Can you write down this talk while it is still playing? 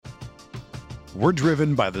We're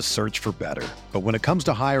driven by the search for better. But when it comes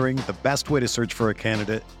to hiring, the best way to search for a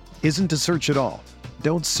candidate isn't to search at all.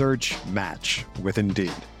 Don't search, match with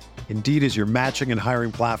Indeed. Indeed is your matching and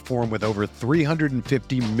hiring platform with over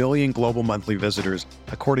 350 million global monthly visitors,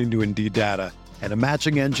 according to Indeed data, and a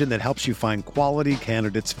matching engine that helps you find quality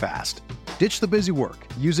candidates fast. Ditch the busy work.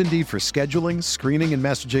 Use Indeed for scheduling, screening, and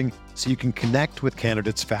messaging so you can connect with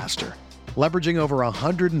candidates faster. Leveraging over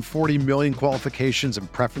 140 million qualifications and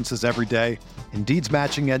preferences every day, Indeed's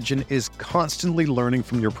matching engine is constantly learning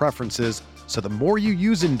from your preferences, so the more you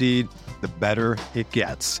use Indeed, the better it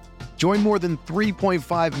gets. Join more than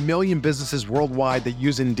 3.5 million businesses worldwide that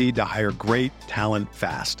use Indeed to hire great talent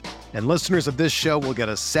fast. And listeners of this show will get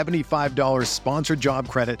a $75 sponsored job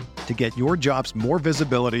credit to get your jobs more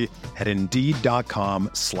visibility at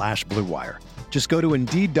Indeed.com/Blue Wire. Just go to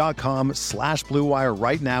Indeed.com/Blue Wire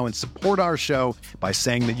right now and support our show by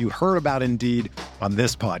saying that you heard about Indeed on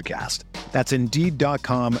this podcast. That's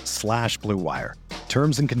Indeed.com/Blue Wire.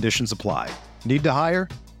 Terms and conditions apply. Need to hire?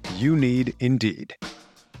 You need Indeed.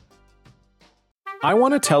 I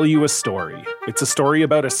want to tell you a story. It's a story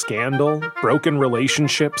about a scandal, broken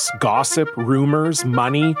relationships, gossip, rumors,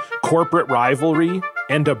 money, corporate rivalry,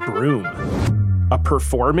 and a broom. A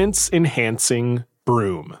performance-enhancing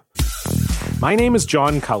broom. My name is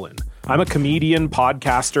John Cullen. I'm a comedian,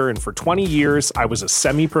 podcaster, and for 20 years, I was a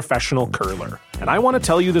semi-professional curler. And I want to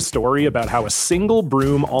tell you the story about how a single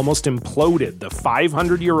broom almost imploded the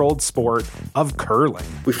 500-year-old sport of curling.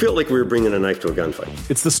 We feel like we were bringing a knife to a gunfight.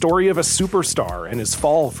 It's the story of a superstar and his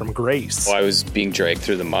fall from grace. Well, I was being dragged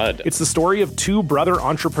through the mud. It's the story of two brother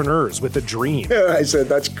entrepreneurs with a dream. I said,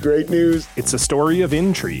 that's great news. It's a story of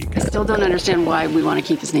intrigue. I still don't understand why we want to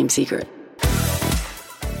keep his name secret.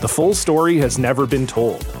 The full story has never been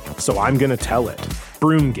told, so I'm going to tell it.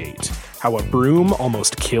 Broomgate, how a broom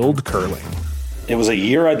almost killed curling. It was a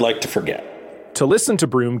year I'd like to forget. To listen to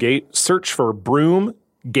Broomgate, search for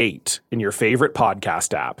Broomgate in your favorite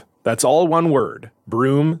podcast app. That's all one word,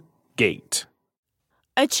 Broomgate.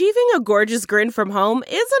 Achieving a gorgeous grin from home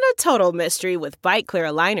isn't a total mystery with Byte Clear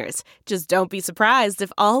aligners. Just don't be surprised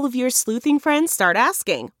if all of your sleuthing friends start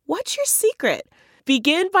asking, "What's your secret?"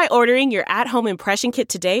 Begin by ordering your at-home impression kit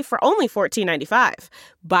today for only $14.95.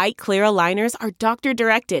 Byte Clear aligners are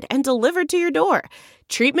doctor-directed and delivered to your door.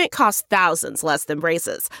 Treatment costs thousands less than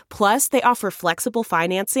braces. Plus, they offer flexible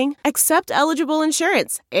financing, accept eligible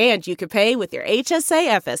insurance, and you can pay with your HSA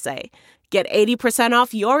FSA. Get 80%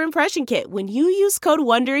 off your impression kit when you use code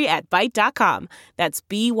WONDERY at Byte.com. That's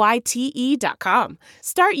BYTE.com.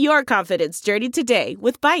 Start your confidence journey today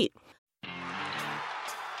with Byte.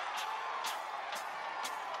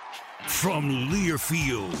 From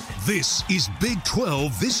Learfield, this is Big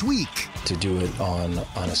 12 This Week. To do it on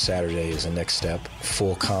a Saturday is the next step.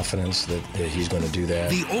 Full confidence that he's going to do that.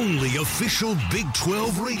 The only official Big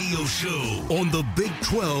 12 radio show on the Big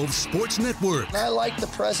 12 Sports Network. I like the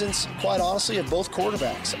presence, quite honestly, of both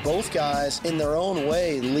quarterbacks. Both guys, in their own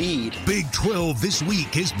way, lead. Big 12 This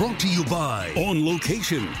Week is brought to you by On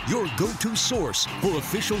Location, your go-to source for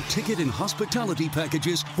official ticket and hospitality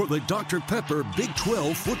packages for the Dr. Pepper Big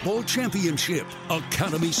 12 Football Championship.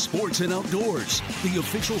 Academy Sports and Outdoors, the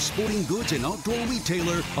official sporting goods and outdoor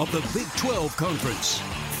retailer of the Big 12 Conference.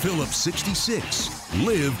 Phillips 66,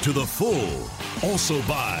 live to the full. Also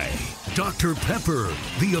by Dr. Pepper,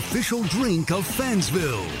 the official drink of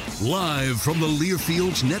Fansville. Live from the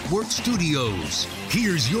Learfields Network studios,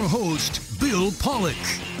 here's your host, Bill Pollock.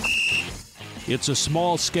 It's a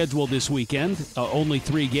small schedule this weekend, only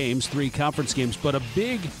 3 games, 3 conference games, but a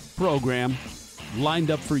big program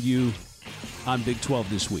lined up for you on Big 12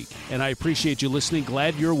 this week. And I appreciate you listening.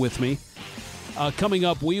 Glad you're with me. Coming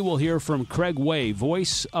up, we will hear from Craig Way,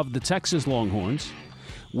 voice of the Texas Longhorns.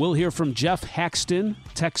 We'll hear from Jeff Haxton,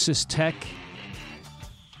 Texas Tech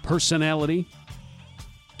personality,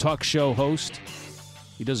 talk show host.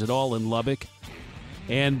 He does it all in Lubbock.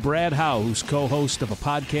 And Brad Howe, who's co-host of a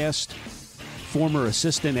podcast, former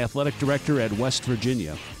assistant athletic director at West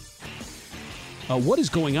Virginia. What is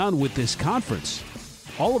going on with this conference?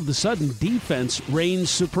 All of a sudden, defense reigns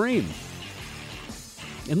supreme.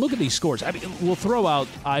 And look at these scores. I mean, we'll throw out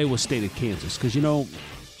Iowa State at Kansas because, you know,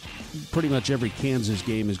 pretty much every Kansas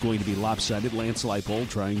game is going to be lopsided. Lance Leipold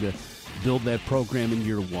trying to build that program in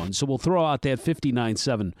year one. So we'll throw out that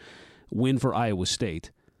 59-7 win for Iowa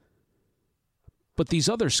State. But these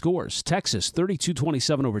other scores, Texas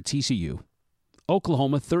 32-27 over TCU.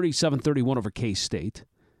 Oklahoma 37-31 over K-State.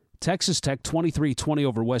 Texas Tech 23-20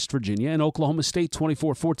 over West Virginia, and Oklahoma State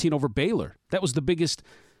 24-14 over Baylor. That was the biggest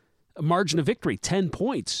margin of victory, 10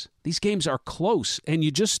 points. These games are close, and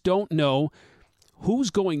you just don't know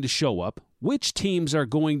who's going to show up, which teams are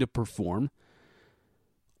going to perform.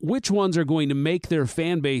 which ones are going to make their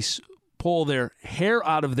fan base pull their hair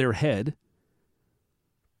out of their head.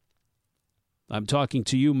 I'm talking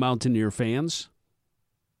to you, Mountaineer fans.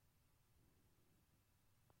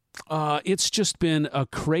 It's just been a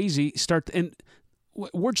crazy start, and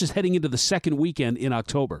we're just heading into the second weekend in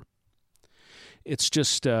October. It's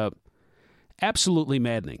just absolutely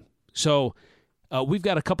maddening. So we've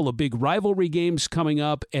got a couple of big rivalry games coming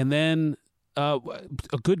up, and then a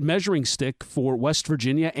good measuring stick for West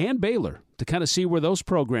Virginia and Baylor to kind of see where those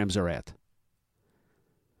programs are at.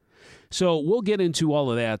 So we'll get into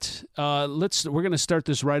all of that. We're going to start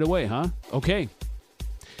this right away, huh? Okay.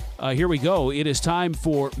 Here we go. It is time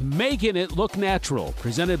for Making It Look Natural,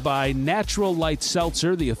 presented by Natural Light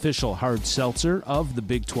Seltzer, the official hard seltzer of the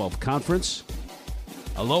Big 12 Conference.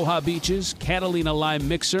 Aloha Beaches, Catalina Lime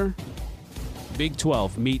Mixer. Big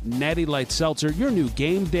 12, meet Natty Light Seltzer, your new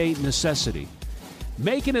game day necessity.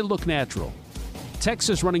 Making It Look Natural.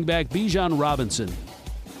 Texas running back Bijan Robinson.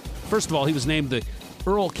 First of all, he was named the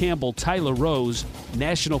Earl Campbell Tyler Rose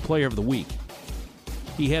National Player of the Week.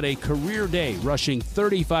 He had a career day rushing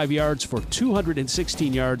 35 yards for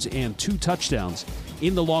 216 yards and 2 touchdowns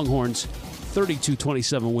in the Longhorns'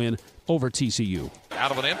 32-27 win over TCU.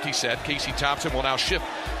 Out of an empty set, Casey Thompson will now shift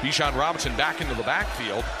Bijan Robinson back into the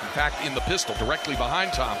backfield. In fact, in the pistol, directly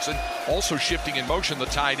behind Thompson. Also shifting in motion, the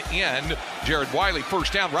tight end, Jared Wiley.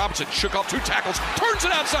 First down, Robinson shook off 2 tackles, turns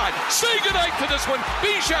it outside. Say goodnight to this one.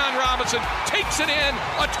 Bijan Robinson takes it in,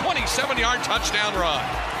 a 27-yard touchdown run.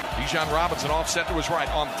 Bijan Robinson offset to his right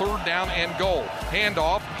on 3rd down and goal.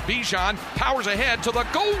 Handoff. Bijan powers ahead to the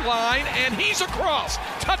goal line, and he's across.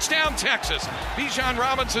 Touchdown, Texas. Bijan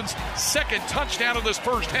Robinson's 2nd touchdown of this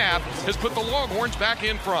first half has put the Longhorns back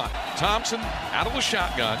in front. Thompson out of the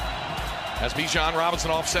shotgun. As Bijan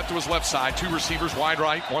Robinson offset to his left side. 2 receivers wide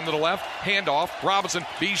right, 1 to the left. Handoff. Robinson.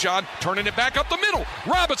 Bijan turning it back up the middle.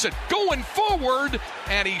 Robinson going forward,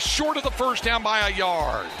 and he's short of the first down by a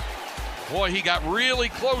yard. Boy, he got really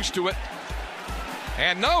close to it.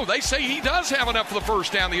 And no, they say he does have enough for the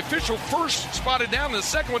first down. The official first spotted down, and the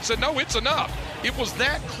second one said, no, it's enough. It was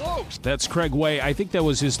that close. That's Craig Way. I think that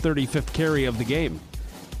was his 35th carry of the game.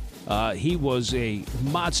 He was a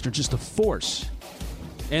monster, just a force.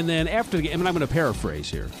 And then after the game, and I'm going to paraphrase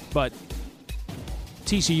here, but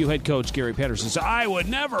TCU head coach Gary Patterson said, I would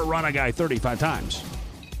never run a guy 35 times.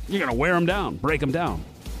 You're going to wear him down, break him down.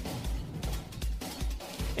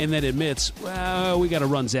 And then admits, well, we got to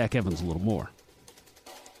run Zach Evans a little more.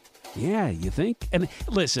 Yeah, you think? And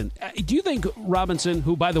listen, do you think Robinson,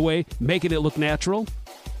 who, by the way, making it look natural,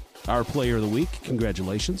 our player of the week,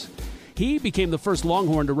 congratulations, he became the first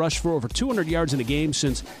Longhorn to rush for over 200 yards in a game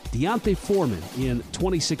since Deontay Foreman in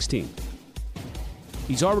 2016.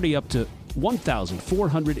 He's already up to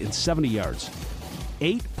 1,470 yards,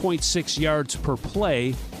 8.6 yards per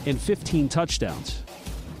play, and 15 touchdowns.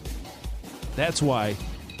 That's why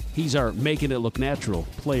he's our Making It Look Natural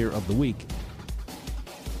player of the week.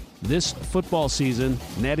 This football season,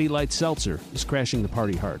 Natty Light Seltzer is crashing the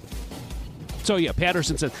party hard. So, yeah,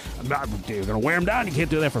 Patterson said, you're going to wear him down? You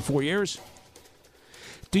can't do that for 4 years.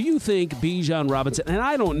 Do you think Bijan Robinson, and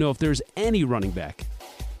I don't know if there's any running back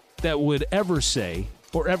that would ever say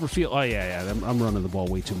or ever feel, oh, yeah, I'm running the ball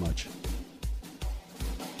way too much.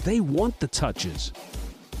 They want the touches.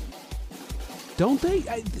 Don't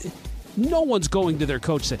they? No one's going to their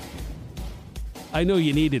coach saying, I know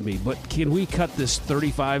you needed me, but can we cut this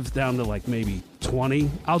 35 down to like maybe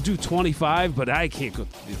 20? I'll do 25, but I can't go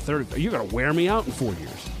 30. You're going to wear me out in 4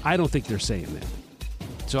 years. I don't think they're saying that.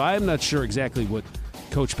 So I'm not sure exactly what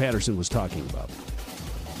Coach Patterson was talking about.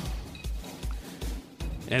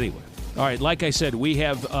 Anyway, all right, like I said, we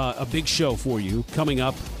have a big show for you coming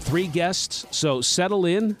up. 3 guests, so settle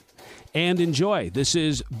in and enjoy. This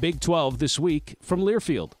is Big 12 This Week from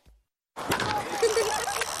Learfield.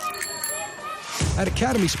 At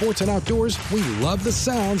Academy Sports and Outdoors, we love the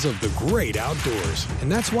sounds of the great outdoors.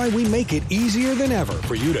 And that's why we make it easier than ever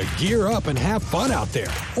for you to gear up and have fun out there.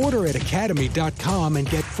 Order at Academy.com and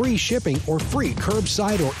get free shipping or free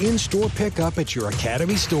curbside or in-store pickup at your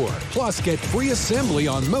Academy store. Plus, get free assembly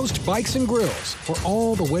on most bikes and grills for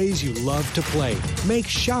all the ways you love to play. Make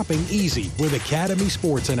shopping easy with Academy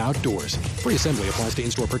Sports and Outdoors. Free assembly applies to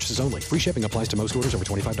in-store purchases only. Free shipping applies to most orders over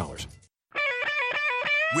 $25.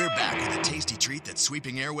 We're back with a tasty treat that's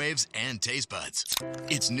sweeping airwaves and taste buds.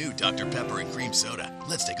 It's new Dr. Pepper and Cream Soda.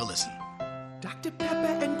 Let's take a listen. Dr.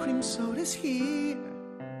 Pepper and Cream Soda's here.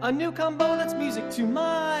 A new combo that's music to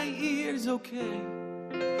my ears, okay.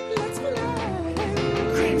 Let's play.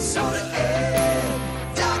 Cream Soda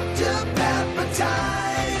and Dr. Pepper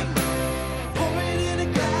time. Pour it in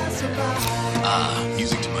a glass of ice. Ah,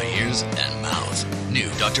 music to my ears and mouth. New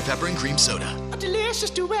Dr. Pepper and Cream Soda. A delicious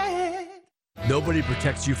duet. Nobody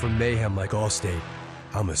protects you from mayhem like Allstate.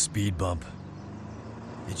 I'm a speed bump.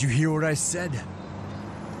 Did you hear what I said?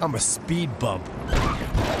 I'm a speed bump.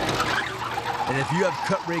 And if you have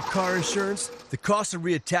cut-rate car insurance, the cost to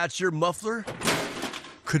reattach your muffler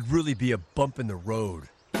could really be a bump in the road.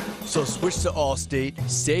 So switch to Allstate,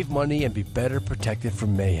 save money, and be better protected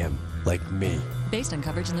from mayhem, like me. Based on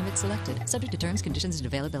coverage and limits selected. Subject to terms, conditions, and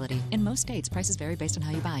availability. In most states, prices vary based on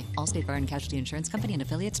how you buy. Allstate Fire and Casualty Insurance Company and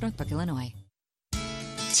affiliates, Northbrook, Illinois.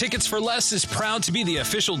 Tickets for Less is proud to be the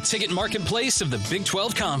official ticket marketplace of the Big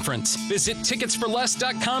 12 Conference. Visit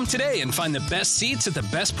ticketsforless.com today and find the best seats at the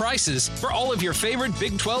best prices for all of your favorite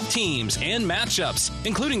Big 12 teams and matchups,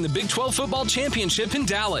 including the Big 12 Football Championship in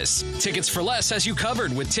Dallas. Tickets for Less has you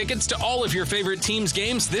covered with tickets to all of your favorite teams'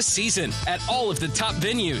 games this season at all of the top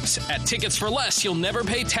venues. At Tickets for Less, you'll never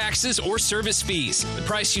pay taxes or service fees. The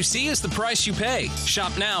price you see is the price you pay.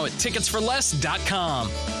 Shop now at ticketsforless.com.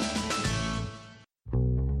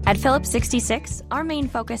 At Phillips 66, our main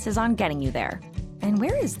focus is on getting you there. And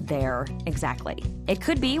where is there exactly? It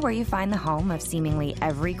could be where you find the home of seemingly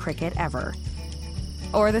every cricket ever.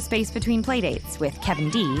 Or the space between playdates with Kevin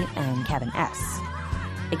D and Kevin S.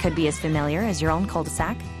 It could be as familiar as your own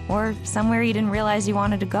cul-de-sac, or somewhere you didn't realize you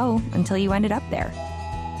wanted to go until you ended up there.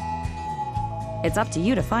 It's up to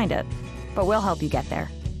you to find it, but we'll help you get there.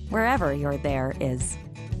 Wherever your there is.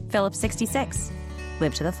 Phillips 66.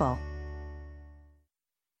 Live to the full.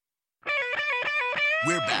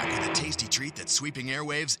 We're back with a tasty treat that's sweeping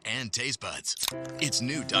airwaves and taste buds. It's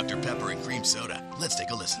new Dr. Pepper and Cream Soda. Let's take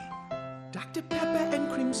a listen. Dr. Pepper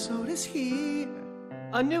and Cream Soda's here.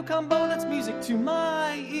 A new combo that's music to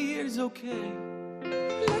my ears, okay.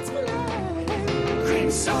 Let's play. Cream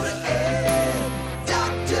Soda and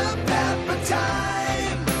Dr. Pepper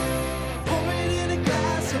time. Pour it in a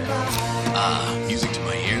glass of ice. Ah, music to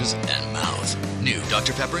my ears and mouth. New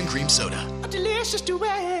Dr. Pepper and Cream Soda. A delicious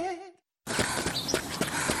duet.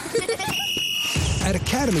 At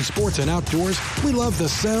Academy Sports and Outdoors, we love the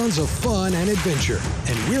sounds of fun and adventure,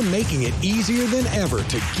 and we're making it easier than ever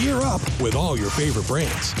to gear up with all your favorite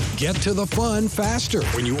brands. Get to the fun faster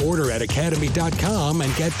when you order at academy.com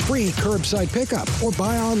and get free curbside pickup, or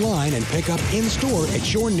buy online and pick up in-store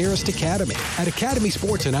at your nearest Academy. At Academy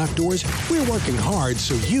Sports and Outdoors, we're working hard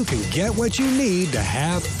so you can get what you need to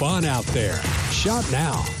have fun out there. Shop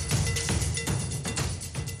now.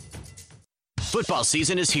 Football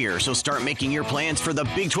season is here, so start making your plans for the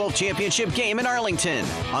Big 12 Championship game in Arlington.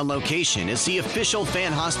 On Location is the official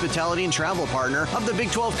fan hospitality and travel partner of the Big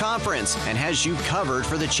 12 Conference and has you covered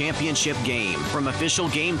for the championship game. From official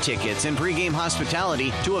game tickets and pregame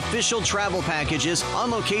hospitality to official travel packages, On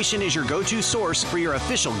Location is your go-to source for your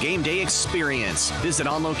official game day experience. Visit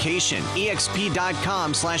On Location,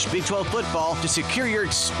 exp.com/Big 12 football to secure your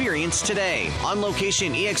experience today. On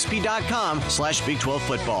Location, exp.com/Big 12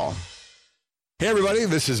 football. Hey everybody,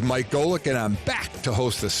 this is Mike Golick, and I'm back to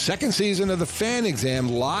host the second season of the Fan Exam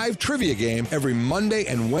live trivia game every Monday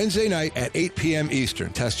and Wednesday night at 8 p.m.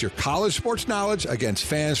 Eastern. Test your college sports knowledge against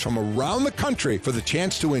fans from around the country for the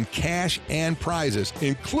chance to win cash and prizes,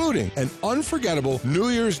 including an unforgettable New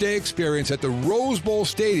Year's Day experience at the Rose Bowl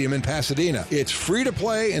Stadium in Pasadena. It's free to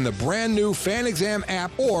play in the brand new Fan Exam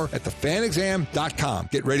app or at thefanexam.com.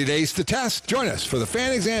 Get ready to ace the test. Join us for the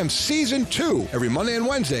Fan Exam Season 2 every Monday and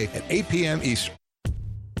Wednesday at 8 p.m. Eastern.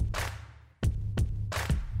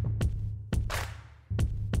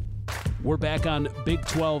 We're back on Big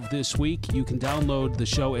 12 this week. You can download the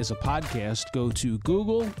show as a podcast. Go to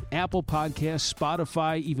Google, Apple Podcasts,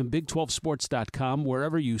 Spotify, even Big12Sports.com,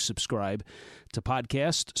 wherever you subscribe to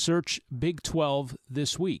podcasts. Search Big 12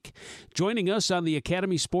 this week. Joining us on the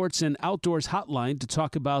Academy Sports and Outdoors Hotline to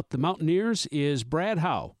talk about the Mountaineers is Brad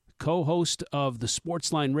Howe, co-host of the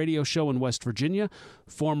Sportsline radio show in West Virginia,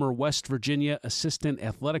 former West Virginia Assistant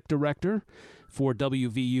Athletic Director for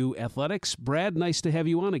WVU Athletics. Brad, nice to have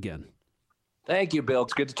you on again. Thank you, Bill.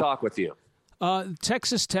 It's good to talk with you.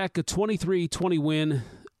 Texas Tech, a 23-20 win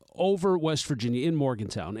over West Virginia in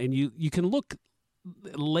Morgantown. And you can look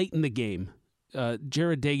late in the game.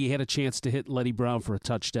 Jared Dagey had a chance to hit Letty Brown for a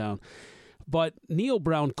touchdown. But Neil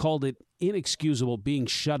Brown called it inexcusable being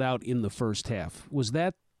shut out in the first half. Was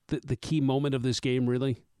that the key moment of this game,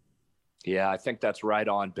 really? Yeah, I think that's right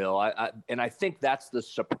on, Bill. I think that's the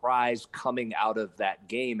surprise coming out of that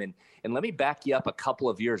game. And let me back you up a couple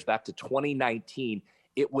of years, back to 2019.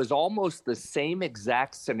 It was almost the same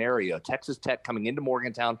exact scenario. Texas Tech coming into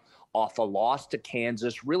Morgantown off a loss to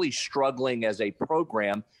Kansas, really struggling as a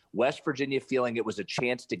program West Virginia feeling it was a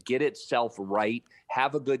chance to get itself right,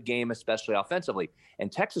 have a good game, especially offensively.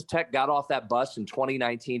 And Texas Tech got off that bus in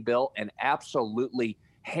 2019, Bill, and absolutely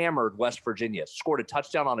hammered West Virginia, scored a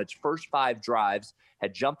touchdown on its first 5 drives,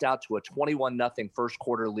 had jumped out to a 21-0 first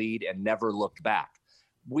quarter lead and never looked back.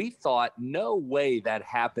 We thought, no way that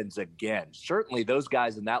happens again. Certainly those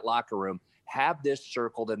guys in that locker room have this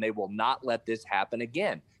circled and they will not let this happen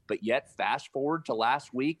again. But yet, fast forward to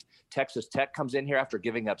last week, Texas Tech comes in here after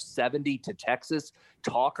giving up 70 to Texas.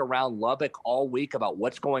 Talk around Lubbock all week about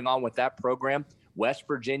what's going on with that program. West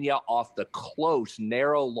Virginia off the close,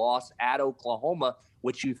 narrow loss at Oklahoma,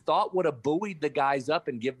 which you thought would have buoyed the guys up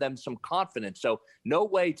and give them some confidence. So no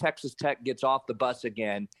way Texas Tech gets off the bus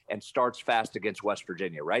again and starts fast against West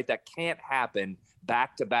Virginia, right? That can't happen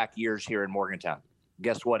back-to-back years here in Morgantown.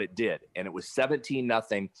 Guess what? It did. And it was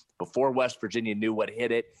 17-0 before West Virginia knew what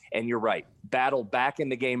hit it. And you're right. Battled back in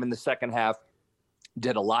the game in the second half.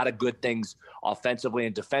 Did a lot of good things offensively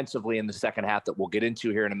and defensively in the second half that we'll get into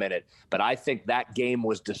here in a minute. But I think that game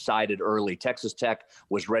was decided early. Texas Tech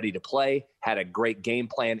was ready to play, had a great game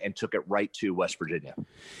plan, and took it right to West Virginia.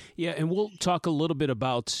 Yeah, and we'll talk a little bit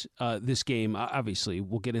about this game. Obviously,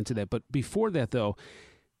 we'll get into that. But before that, though,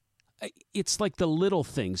 it's like the little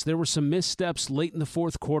things. There were some missteps late in the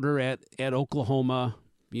fourth quarter at Oklahoma.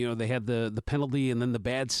 You know, they had the penalty and then the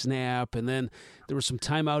bad snap, and then there were some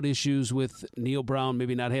timeout issues with Neal Brown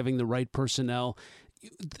maybe not having the right personnel.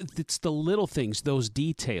 It's the little things, those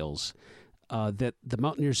details that the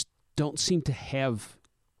Mountaineers don't seem to have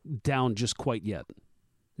down just quite yet.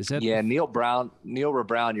 Is that? Yeah, Neal Brown, you're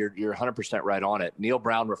 100% right on it. Neal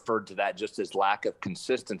Brown referred to that just as lack of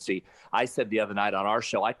consistency. I said the other night on our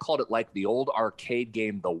show, I called it like the old arcade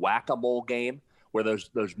game, the whack-a-mole game, where those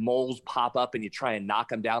moles pop up and you try and knock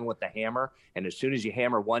them down with the hammer. And as soon as you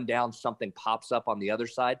hammer one down, something pops up on the other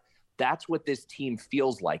side. That's what this team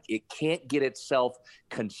feels like. It can't get itself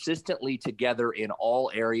consistently together in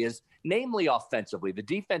all areas, namely offensively. The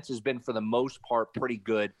defense has been, for the most part, pretty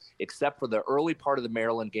good, except for the early part of the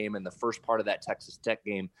Maryland game and the first part of that Texas Tech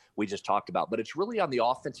game we just talked about. But it's really on the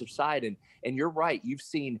offensive side. And you're right. You've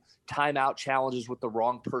seen timeout challenges with the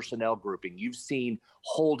wrong personnel grouping. You've seen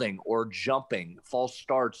holding or jumping, false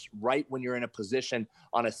starts right when you're in a position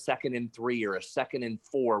on a 2nd and 3 or a 2nd and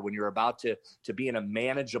 4 when you're about to be in a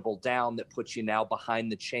manageable down that puts you now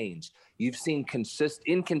behind the chains. You've seen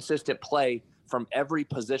inconsistent play from every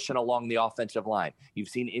position along the offensive line. You've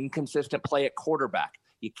seen inconsistent play at quarterback.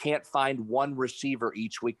 You can't find one receiver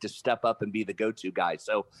each week to step up and be the go-to guy.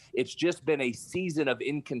 So it's just been a season of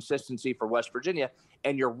inconsistency for West Virginia.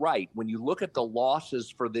 And you're right. When you look at the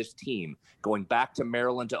losses for this team, going back to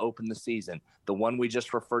Maryland to open the season, the one we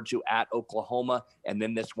just referred to at Oklahoma, and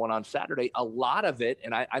then this one on Saturday, a lot of it,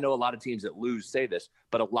 and I know a lot of teams that lose say this,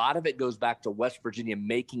 but a lot of it goes back to West Virginia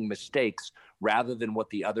making mistakes rather than what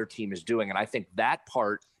the other team is doing. And I think that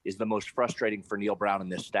part is the most frustrating for Neal Brown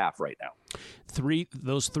and this staff right now.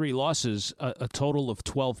 Those three losses, a total of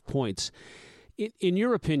 12 points. In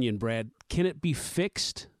your opinion, Brad, can it be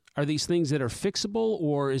fixed? Are these things that are fixable,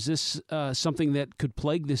 or is this something that could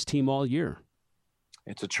plague this team all year?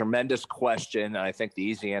 It's a tremendous question, and I think the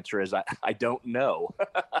easy answer is I don't know.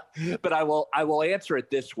 But I will answer it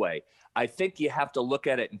this way. I think you have to look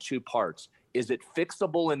at it in two parts. Is it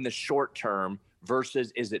fixable in the short term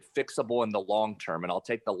versus is it fixable in the long term? And I'll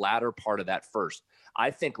take the latter part of that first.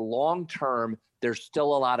 I think long term, there's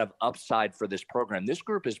still a lot of upside for this program. This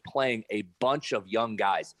group is playing a bunch of young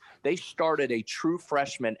guys. They started a true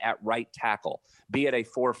freshman at right tackle, be it a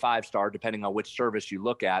 4 or 5 star, depending on which service you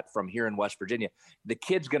look at from here in West Virginia. The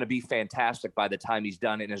kid's going to be fantastic by the time he's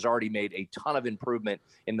done and has already made a ton of improvement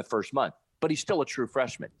in the first month. But he's still a true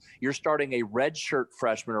freshman. You're starting a redshirt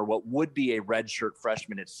freshman, or what would be a redshirt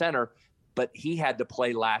freshman at center, but he had to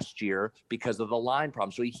play last year because of the line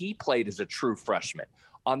problem. So he played as a true freshman.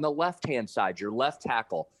 On the left-hand side, your left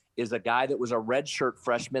tackle is a guy that was a redshirt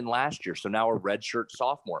freshman last year, so now a redshirt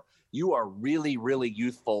sophomore. You are really, really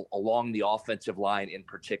youthful along the offensive line in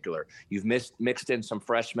particular. You've mixed in some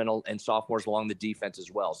freshmen and sophomores along the defense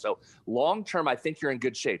as well. So long-term, I think you're in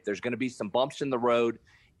good shape. There's going to be some bumps in the road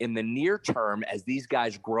in the near term as these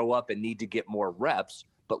guys grow up and need to get more reps,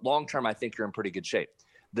 but long-term, I think you're in pretty good shape.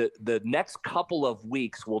 The next couple of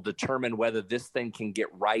weeks will determine whether this thing can get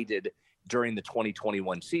righted during the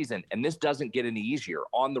 2021 season. And this doesn't get any easier.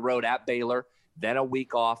 On the road at Baylor, then a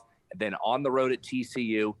week off, then on the road at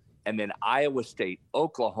TCU, and then Iowa State,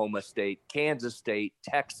 Oklahoma State, Kansas State,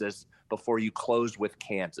 Texas, before you close with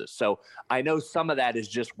Kansas. So I know some of that is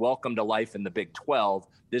just welcome to life in the Big 12.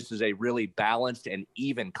 This is a really balanced and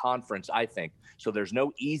even conference, I think. So there's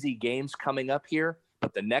no easy games coming up here,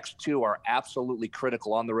 but the next two are absolutely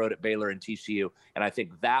critical on the road at Baylor and TCU, and I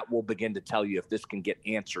think that will begin to tell you if this can get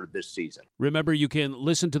answered this season. Remember, you can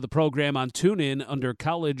listen to the program on TuneIn under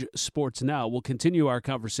College Sports Now. We'll continue our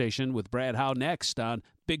conversation with Brad Howe next on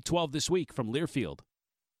Big 12 This Week from Learfield.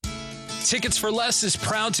 Tickets for Less is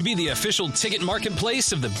proud to be the official ticket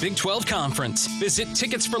marketplace of the Big 12 Conference. Visit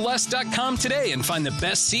ticketsforless.com today and find the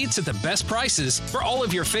best seats at the best prices for all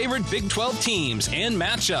of your favorite Big 12 teams and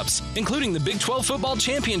matchups, including the Big 12 Football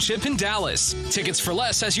Championship in Dallas. Tickets for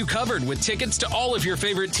Less has you covered with tickets to all of your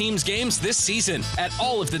favorite teams' games this season at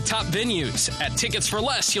all of the top venues. At Tickets for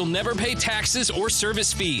Less, you'll never pay taxes or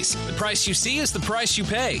service fees. The price you see is the price you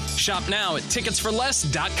pay. Shop now at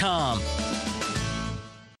ticketsforless.com.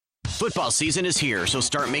 Football season is here, so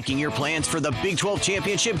start making your plans for the Big 12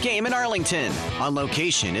 Championship game in Arlington. On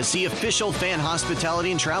Location is the official fan hospitality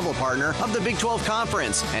and travel partner of the Big 12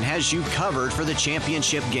 Conference and has you covered for the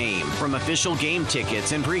championship game. From official game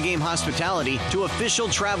tickets and pregame hospitality to official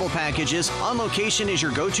travel packages, On Location is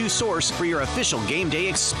your go-to source for your official game day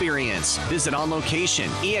experience. Visit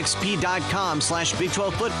OnLocationEXP.com/Big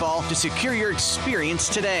 12 football to secure your experience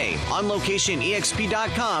today.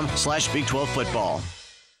 OnLocationEXP.com/Big 12 football.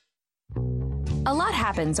 A lot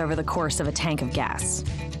happens over the course of a tank of gas.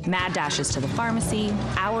 Mad dashes to the pharmacy,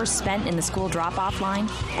 hours spent in the school drop-off line,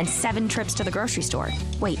 and 7 trips to the grocery store.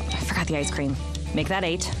 Wait, I forgot the ice cream. Make that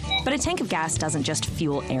 8. But a tank of gas doesn't just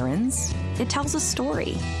fuel errands. It tells a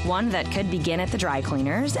story. One that could begin at the dry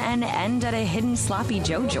cleaners and end at a hidden Sloppy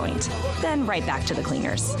Joe joint. Then right back to the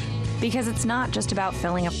cleaners. Because it's not just about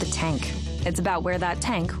filling up the tank. It's about where that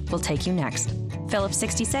tank will take you next. Phillips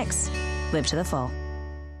 66. Live to the full.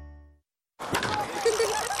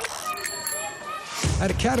 At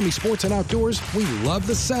Academy Sports and Outdoors, we love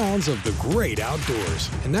the sounds of the great outdoors.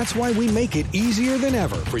 And that's why we make it easier than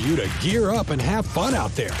ever for you to gear up and have fun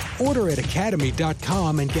out there. Order at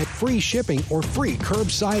academy.com and get free shipping or free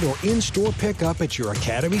curbside or in-store pickup at your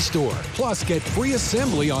Academy store. Plus, get free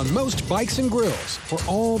assembly on most bikes and grills for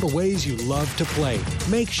all the ways you love to play.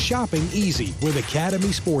 Make shopping easy with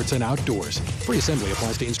Academy Sports and Outdoors. Free assembly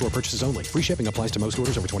applies to in-store purchases only. Free shipping applies to most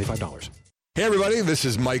orders over $25. Hey everybody, this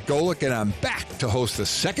is Mike Golick, and I'm back to host the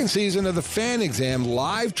second season of the Fan Exam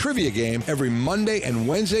live trivia game every Monday and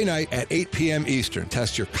Wednesday night at 8 p.m. Eastern.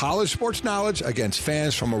 Test your college sports knowledge against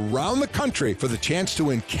fans from around the country for the chance to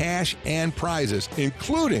win cash and prizes,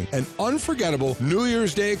 including an unforgettable New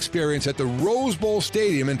Year's Day experience at the Rose Bowl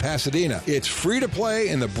Stadium in Pasadena. It's free to play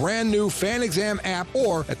in the brand new Fan Exam app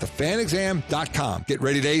or at thefanexam.com. Get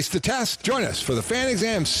ready to ace the test. Join us for the Fan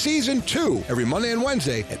Exam Season 2 every Monday and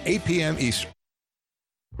Wednesday at 8 p.m. Eastern.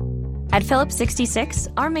 At Phillips 66,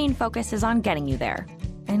 our main focus is on getting you there.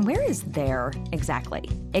 And where is there exactly?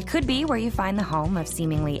 It could be where you find the home of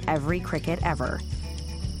seemingly every cricket ever.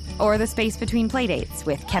 Or the space between playdates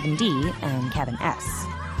with Kevin D and Kevin S.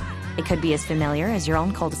 It could be as familiar as your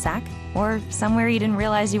own cul-de-sac, or somewhere you didn't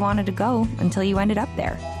realize you wanted to go until you ended up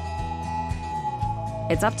there.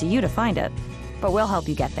 It's up to you to find it, but we'll help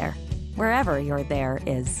you get there, wherever your there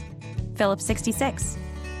is. Phillips 66.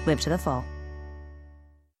 Live to the full.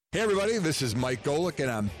 Hey everybody, this is Mike Golick,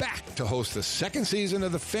 and I'm back to host the second season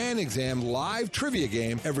of the Fan Exam live trivia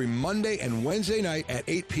game every Monday and Wednesday night at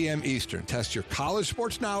 8 p.m. Eastern. Test your college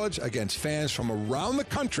sports knowledge against fans from around the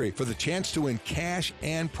country for the chance to win cash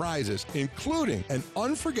and prizes, including an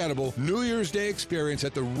unforgettable New Year's Day experience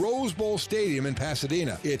at the Rose Bowl Stadium in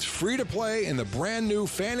Pasadena. It's free to play in the brand new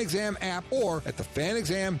Fan Exam app or at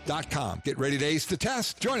thefanexam.com. Get ready to ace the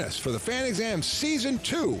test. Join us for the Fan Exam Season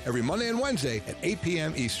 2 every Monday and Wednesday at 8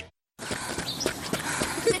 p.m. Eastern.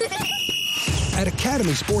 At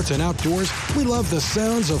Academy Sports and Outdoors, we love the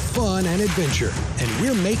sounds of fun and adventure, and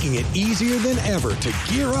we're making it easier than ever to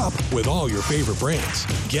gear up with all your favorite brands.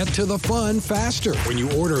 Get to the fun faster when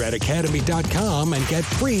you order at academy.com and get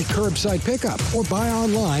free curbside pickup, or buy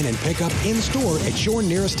online and pick up in-store at your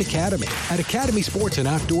nearest Academy. At Academy Sports and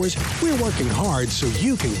Outdoors, we're working hard so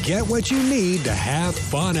you can get what you need to have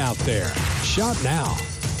fun out there. Shop now.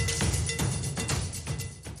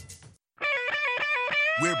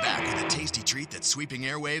 We're back with a tasty treat that's sweeping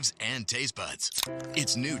airwaves and taste buds.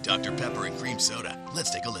 It's new Dr. Pepper and Cream Soda.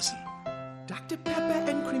 Let's take a listen. Dr. Pepper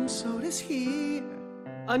and Cream Soda's here.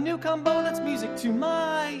 A new combo that's music to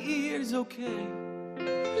my ears, okay.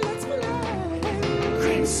 Let's play.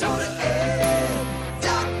 Cream Soda and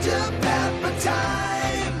Dr. Pepper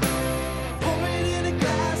time. Pour it in a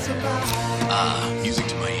glass of ice. Ah, music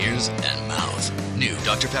to my ears and mouth. New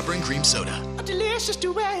Dr. Pepper and Cream Soda. A delicious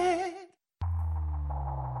duet.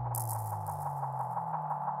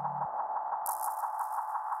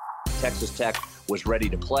 Texas Tech was ready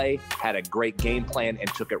to play, had a great game plan,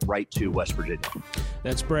 and took it right to West Virginia.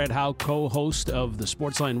 That's Brad Howe, co-host of the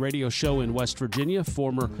Sportsline Radio Show in West Virginia,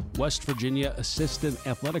 former West Virginia Assistant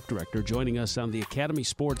Athletic Director, joining us on the Academy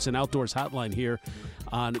Sports and Outdoors Hotline here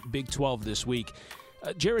on Big 12 this week.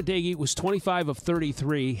 Jarret Doege was 25 of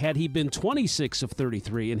 33. Had he been 26 of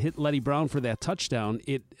 33 and hit Letty Brown for that touchdown,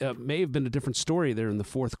 it may have been a different story there in the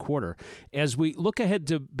fourth quarter. As we look ahead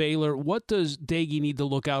to Baylor, what does Doege need to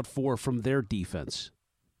look out for from their defense?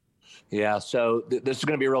 Yeah, so this is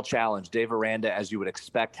going to be a real challenge. Dave Aranda, as you would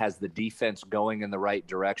expect, has the defense going in the right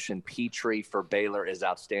direction. Petrie for Baylor is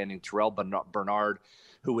outstanding. Terrell Bernard,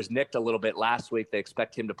 who was nicked a little bit last week, they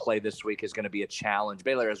expect him to play this week, is going to be a challenge.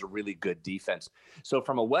 Baylor has a really good defense. So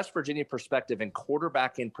from a West Virginia perspective, and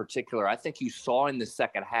quarterback in particular, I think you saw in the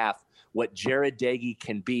second half what Jarret Doege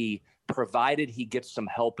can be, provided he gets some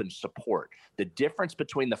help and support. The difference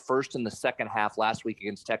between the first and the second half last week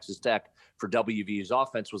against Texas Tech for WVU's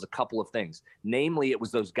offense was a couple of things. Namely, it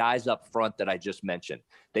was those guys up front that I just mentioned.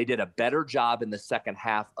 They did a better job in the second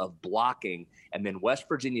half of blocking, and then West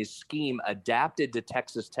Virginia's scheme adapted to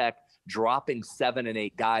Texas Tech, dropping 7 and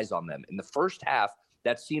 8 guys on them. In the first half,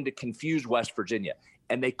 that seemed to confuse West Virginia,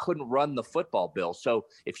 and they couldn't run the football, Bill. So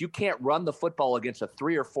if you can't run the football against a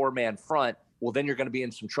 3 or 4 man front, well, then you're going to be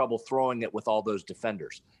in some trouble throwing it with all those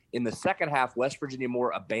defenders. In the second half, West Virginia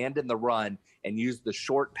more abandoned the run and used the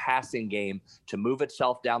short passing game to move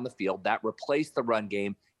itself down the field. That replaced the run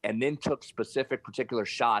game and then took particular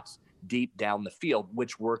shots deep down the field,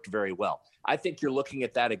 which worked very well. I think you're looking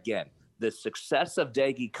at that again. The success of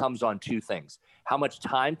Doege comes on 2 things. How much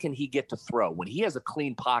time can he get to throw? When he has a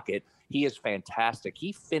clean pocket, he is fantastic.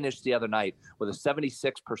 He finished the other night with a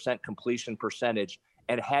 76% completion percentage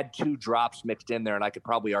and had 2 drops mixed in there, and I could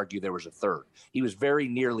probably argue there was a third. He was very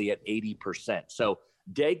nearly at 80%. So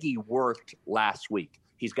Doege worked last week.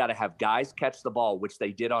 He's got to have guys catch the ball, which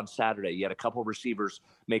they did on Saturday. You had a couple receivers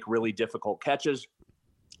make really difficult catches,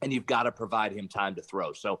 and you've got to provide him time to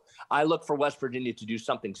throw. So I look for West Virginia to do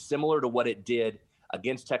something similar to what it did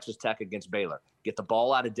against Texas Tech, against Baylor. Get the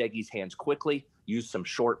ball out of Doege's hands quickly, use some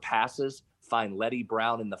short passes, find Letty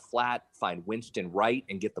Brown in the flat, find Winston Wright,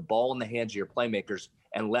 and get the ball in the hands of your playmakers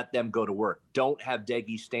and let them go to work. Don't have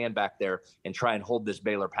Doege stand back there and try and hold this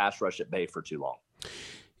Baylor pass rush at bay for too long.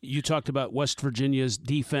 You talked about West Virginia's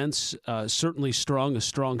defense, certainly strong, a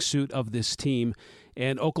strong suit of this team.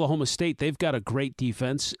 And Oklahoma State, they've got a great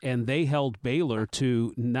defense, and they held Baylor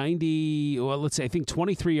to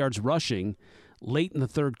 23 yards rushing late in the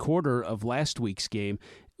third quarter of last week's game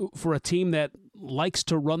for a team that likes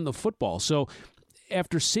to run the football. So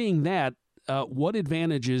after seeing that, what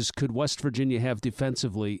advantages could West Virginia have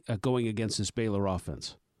defensively going against this Baylor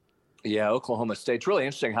offense? Yeah, Oklahoma State's really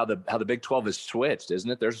interesting how the Big 12 has switched, isn't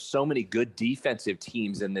it? There's so many good defensive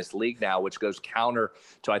teams in this league now, which goes counter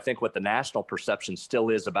to, I think, what the national perception still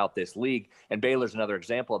is about this league. And Baylor's another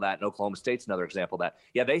example of that, and Oklahoma State's another example of that.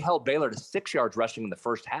 Yeah, they held Baylor to 6 yards rushing in the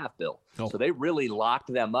first half, Bill. Oh. So they really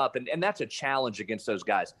locked them up, and that's a challenge against those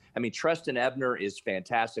guys. I mean, Treston Ebner is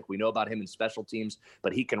fantastic. We know about him in special teams,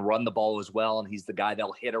 but he can run the ball as well, and he's the guy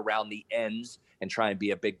that'll hit around the ends and try and be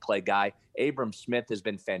a big play guy. Abram Smith has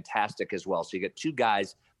been fantastic as well. So you get 2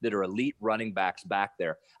 guys that are elite running backs back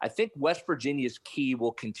there. I think West Virginia's key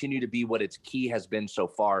will continue to be what its key has been so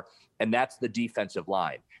far, and that's the defensive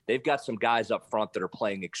line. They've got some guys up front that are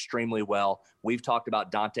playing extremely well. We've talked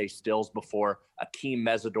about Dante Stills before. Akeem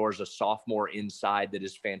Mesidor's a sophomore inside that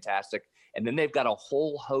is fantastic. And then they've got a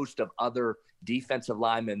whole host of other defensive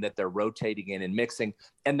linemen that they're rotating in and mixing.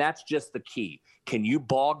 And that's just the key. Can you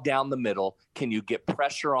bog down the middle? Can you get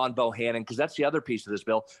pressure on Bohannon? Because that's the other piece of this,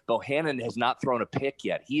 Bill. Bohannon has not thrown a pick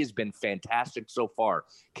yet. He has been fantastic so far.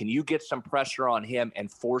 Can you get some pressure on him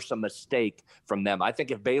and force a mistake from them? I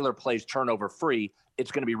think if Baylor plays turnover free,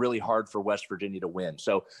 it's going to be really hard for West Virginia to win.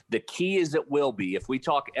 So the key is it will be. If we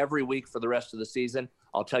talk every week for the rest of the season,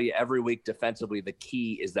 I'll tell you every week defensively, the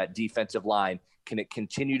key is that defensive line. Can it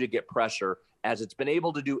continue to get pressure as it's been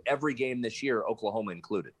able to do every game this year, Oklahoma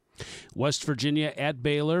included? West Virginia at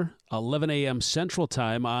Baylor, 11 a.m. Central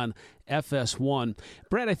Time on FS1.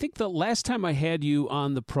 Brad, I think the last time I had you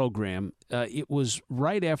on the program, it was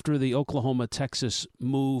right after the Oklahoma-Texas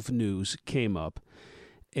move news came up.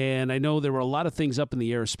 And I know there were a lot of things up in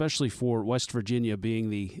the air, especially for West Virginia being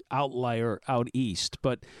the outlier out east.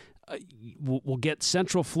 But we'll get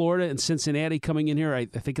Central Florida and Cincinnati coming in here. I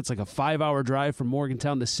think it's like a 5-hour drive from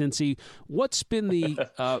Morgantown to Cincy. What's been the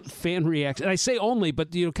fan reaction? And I say only,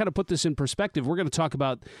 but kind of put this in perspective. We're going to talk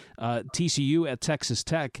about TCU at Texas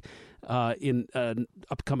Tech. in an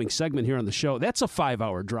upcoming segment here on the show. That's a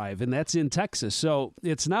 5-hour drive, and that's in Texas. So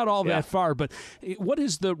it's not all that far. But what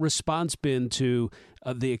has the response been to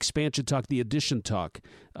the expansion talk, the addition talk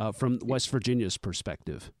from West Virginia's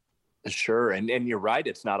perspective? Sure. And you're right.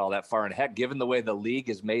 It's not all that far. And heck, given the way the league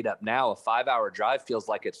is made up now, a 5-hour drive feels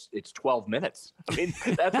like it's 12 minutes. I mean,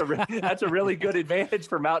 that's a really good advantage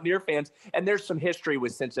for Mountaineer fans. And there's some history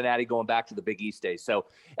with Cincinnati going back to the Big East days. So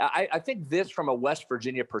I think this from a West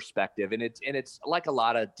Virginia perspective, and it's like a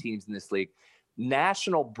lot of teams in this league,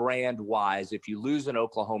 national brand wise, if you lose in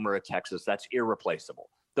Oklahoma or Texas, that's irreplaceable.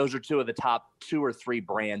 Those are two of the top 2 or 3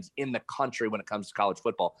 brands in the country when it comes to college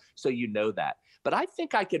football. So you know that. But I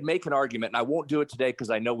think I could make an argument, and I won't do it today because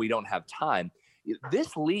I know we don't have time.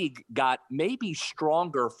 This league got maybe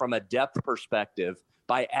stronger from a depth perspective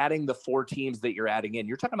by adding the 4 teams that you're adding in.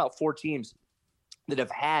 You're talking about 4 teams that have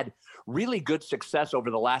had really good success over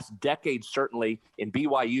the last decade, certainly. In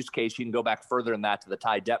BYU's case, you can go back further than that to the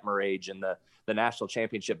Ty Detmer age and the national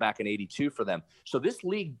championship back in '82 for them. So this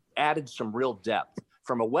league added some real depth.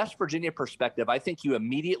 From a West Virginia perspective, I think you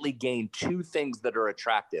immediately gain 2 things that are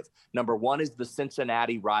attractive. Number one is the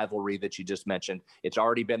Cincinnati rivalry that you just mentioned. It's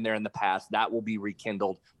already been there in the past. That will be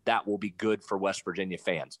rekindled. That will be good for West Virginia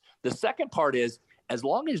fans. The second part is, as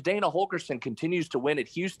long as Dana Holgorsen continues to win at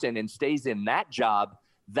Houston and stays in that job,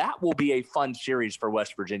 that will be a fun series for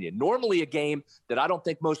West Virginia. Normally a game that I don't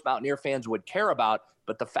think most Mountaineer fans would care about,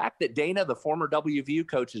 but the fact that Dana, the former WVU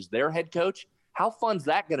coach, is their head coach, how fun's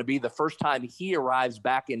that going to be the first time he arrives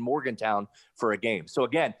back in Morgantown for a game? So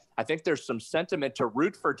again, I think there's some sentiment to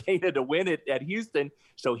root for Dana to win it at Houston,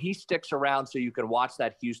 so he sticks around so you can watch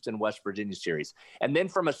that Houston-West Virginia series. And then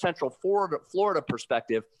from a Central Florida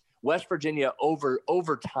perspective, West Virginia over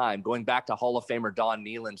time, going back to Hall of Famer Don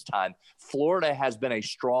Nehlen's time, Florida has been a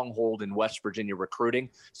stronghold in West Virginia recruiting.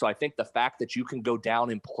 So I think the fact that you can go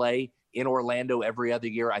down and play in Orlando every other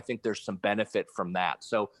year, I think there's some benefit from that.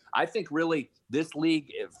 So I think really this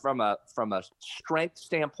league from a strength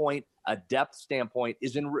standpoint, a depth standpoint,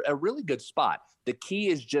 is in a really good spot. The key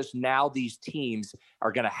is just now these teams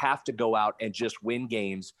are going to have to go out and just win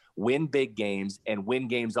games, win big games, and win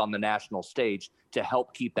games on the national stage to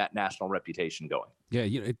help keep that national reputation going.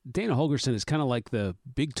 Yeah, Dana Holgorsen is kind of like the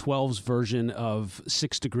Big 12's version of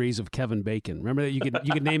 6 Degrees of Kevin Bacon. Remember that you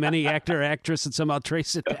could name any actor or actress and somehow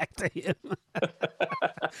trace it back to him.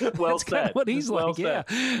 Well That's kind of what he's like.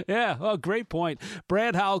 Yeah. Oh, great point.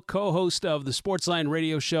 Brad Howe, co-host of the Sportsline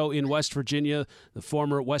radio show in West Virginia, the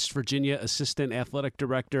former West Virginia assistant athletic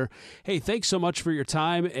director. Hey, thanks so much for your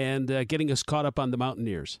time and getting us caught up on the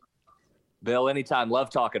Mountaineers. Bill, anytime. Love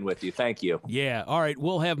talking with you. Thank you. Yeah. All right.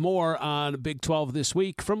 We'll have more on Big 12 this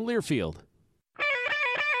week from Learfield.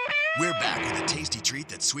 We're back with a tasty treat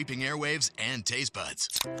that's sweeping airwaves and taste buds.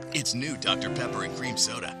 It's new Dr. Pepper and Cream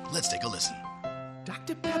Soda. Let's take a listen.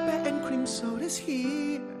 Dr. Pepper and Cream Soda's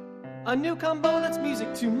here. A new combo that's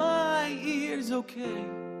music to my ears, okay.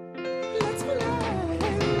 Let's play.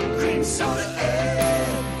 Cream Soda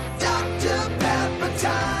and Dr. Pepper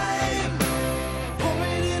time.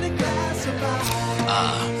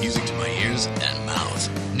 Music to my ears and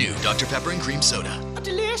mouth. New Dr. Pepper and Cream Soda. A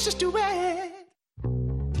delicious duet.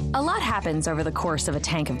 A lot happens over the course of a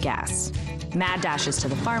tank of gas. Mad dashes to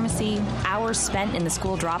the pharmacy, hours spent in the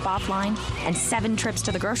school drop-off line, and 7 trips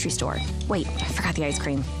to the grocery store. Wait, I forgot the ice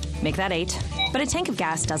cream. Make that 8. But a tank of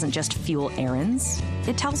gas doesn't just fuel errands.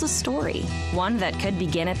 It tells a story. One that could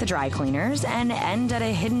begin at the dry cleaners and end at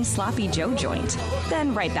a hidden Sloppy Joe joint.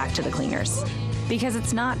 Then right back to the cleaners. Because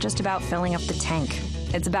it's not just about filling up the tank.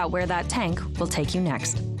 It's about where that tank will take you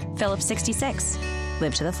next. Phillips 66.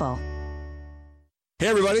 Live to the full. Hey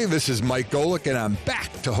everybody, this is Mike Golick, and I'm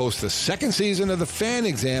back to host the second season of the Fan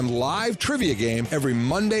Exam live trivia game every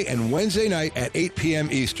Monday and Wednesday night at 8 p.m.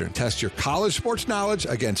 Eastern. Test your college sports knowledge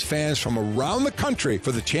against fans from around the country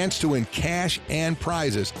for the chance to win cash and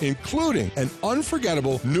prizes, including an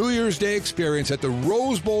unforgettable New Year's Day experience at the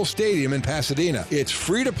Rose Bowl Stadium in Pasadena. It's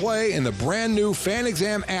free to play in the brand new Fan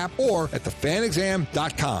Exam app or at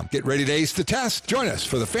thefanexam.com. Get ready to ace the test. Join us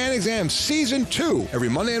for the Fan Exam Season 2 every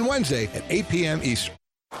Monday and Wednesday at 8 p.m. Eastern.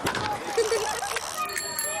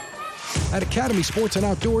 At Academy Sports and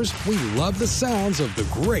Outdoors, we love the sounds of the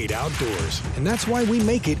great outdoors. And that's why we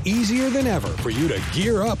make it easier than ever for you to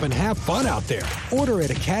gear up and have fun out there. Order at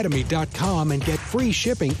academy.com and get free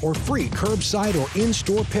shipping or free curbside or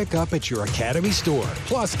in-store pickup at your Academy store.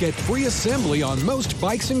 Plus, get free assembly on most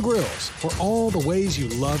bikes and grills for all the ways you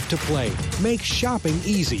love to play. Make shopping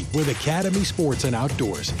easy with Academy Sports and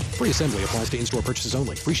Outdoors. Free assembly applies to in-store purchases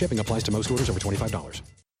only. Free shipping applies to most orders over $25.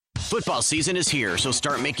 Football season is here, so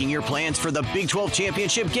start making your plans for the Big 12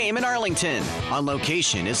 Championship game in Arlington. On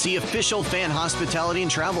Location is the official fan hospitality and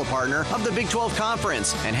travel partner of the Big 12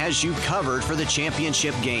 Conference and has you covered for the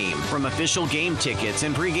championship game. From official game tickets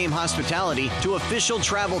and pregame hospitality to official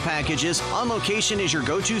travel packages, On Location is your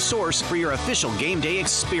go-to source for your official game day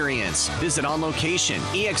experience. Visit On Location,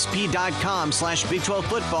 exp.com/Big 12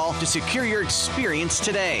 football to secure your experience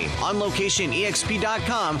today. On Location,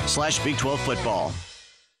 exp.com/Big 12 football.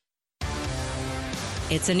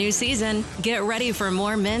 It's a new season. Get ready for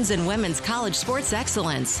more men's and women's college sports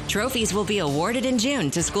excellence. Trophies will be awarded in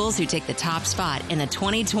June to schools who take the top spot in the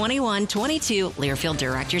 2021-22 Learfield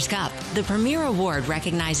Directors Cup. The premier award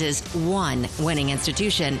recognizes one winning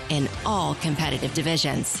institution in all competitive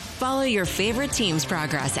divisions. Follow your favorite team's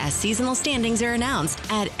progress as seasonal standings are announced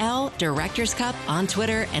at L Directors Cup on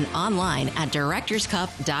Twitter and online at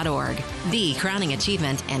directorscup.org. The crowning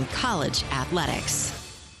achievement in college athletics.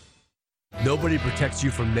 Nobody protects you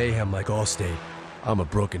from mayhem like Allstate. I'm a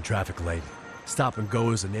broken traffic light. Stop and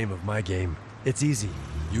go is the name of my game. It's easy.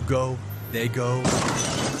 You go, they go.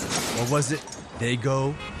 Or was it they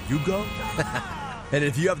go, you go? And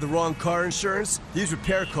if you have the wrong car insurance, these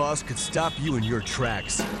repair costs could stop you in your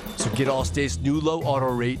tracks. So get Allstate's new low auto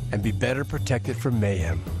rate and be better protected from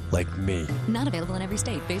mayhem, like me. Not available in every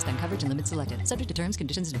state based on coverage and limits selected. Subject to terms,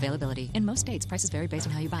 conditions, and availability. In most states, prices vary based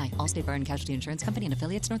on how you buy. Allstate Bar and Casualty Insurance Company and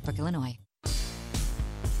affiliates, Northbrook, Illinois.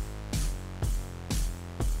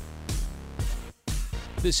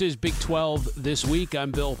 This is Big 12 This Week.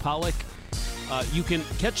 I'm Bill Pollock. You can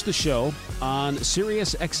catch the show on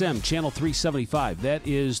Sirius XM, Channel 375. That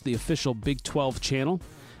is the official Big 12 channel.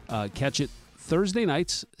 Catch it Thursday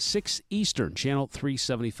nights, 6 Eastern, Channel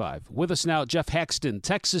 375. With us now, Jeff Haxton,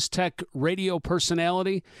 Texas Tech radio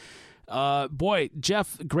personality. Boy,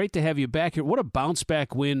 Jeff, great to have you back here. What a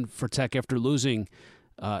bounce-back win for Tech after losing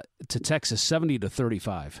to Texas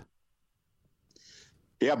 70-35.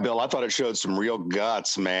 Yeah, Bill, I thought it showed some real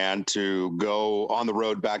guts, man, to go on the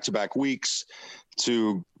road back-to-back weeks,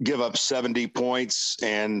 to give up 70 points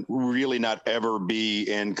and really not ever be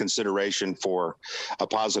in consideration for a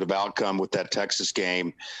positive outcome with that Texas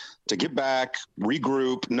game. To get back,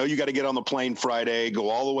 regroup, know you got to get on the plane Friday,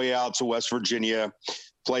 go all the way out to West Virginia,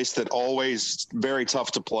 place that always very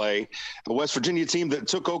tough to play. A West Virginia team that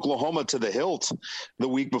took Oklahoma to the hilt the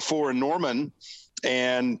week before in Norman,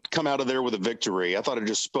 and come out of there with a victory. I thought it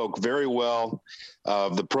just spoke very well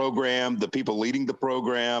of the program, the people leading the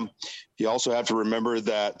program. You also have to remember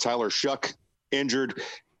that Tyler Shuck injured,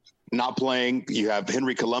 not playing. You have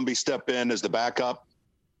Henry Colombi step in as the backup.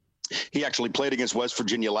 He actually played against West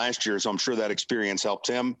Virginia last year, so I'm sure that experience helped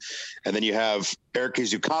him. And then you have Eric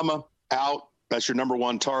Izukama out. That's your number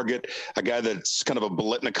one target, a guy that's kind of a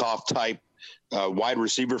Biletnikoff type wide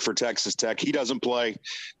receiver for Texas Tech. He doesn't play.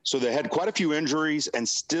 So they had quite a few injuries and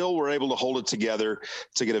still were able to hold it together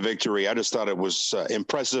to get a victory. I just thought it was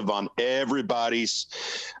impressive on everybody's,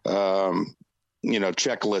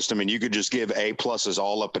 checklist. I mean, you could just give A pluses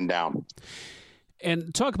all up and down.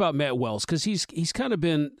 And talk about Matt Wells, because he's kind of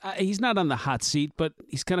been he's not on the hot seat, but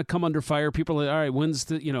he's kind of come under fire. People are like, all right, when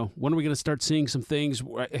are we going to start seeing some things?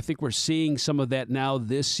 I think we're seeing some of that now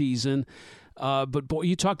this season. But boy,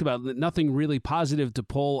 you talked about nothing really positive to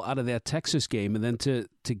pull out of that Texas game, and then to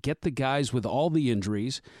get the guys with all the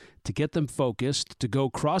injuries, to get them focused, to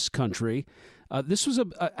go cross country. This was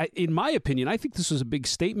in my opinion, I think this was a big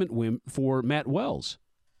statement win for Matt Wells.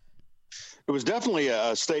 It was definitely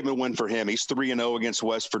a statement win for him. He's 3-0 against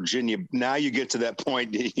West Virginia. Now you get to that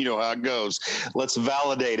point, you know how it goes. Let's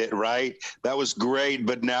validate it, right? That was great,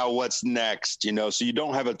 but now what's next? So you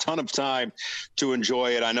don't have a ton of time to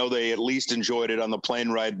enjoy it. I know they at least enjoyed it on the plane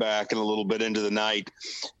ride back and a little bit into the night,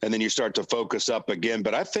 and then you start to focus up again.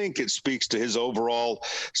 But I think it speaks to his overall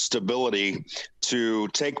stability to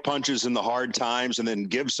take punches in the hard times and then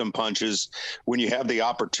give some punches when you have the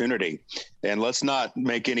opportunity. And let's not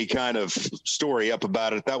make any kind of story up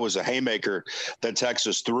about it. That was a haymaker that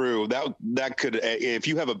Texas threw. That could, if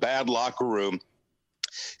you have a bad locker room,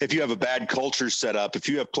 if you have a bad culture set up, if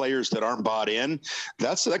you have players that aren't bought in,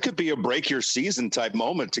 that could be a break your season type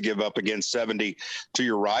moment to give up against 70 to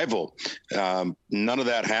your rival. None of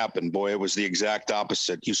that happened. Boy, it was the exact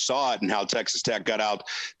opposite. You saw it in how Texas Tech got out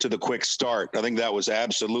to the quick start. I think that was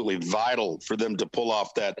absolutely vital for them to pull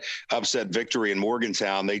off that upset victory in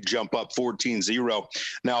Morgantown. They jump up 14-0.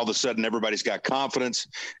 Now all of a sudden everybody's got confidence.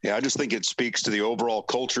 Yeah, I just think it speaks to the overall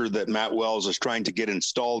culture that Matt Wells is trying to get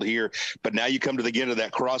installed here. But now you come to the end of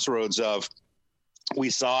that crossroads of, we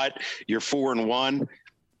saw it, you're 4-1.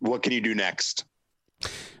 What can you do next?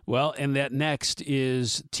 Well, and that next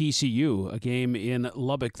is TCU, a game in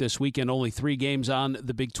Lubbock this weekend. Only 3 games on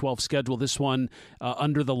the Big 12 schedule. This one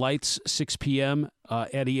under the lights, 6 p.m.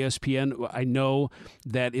 At ESPN. I know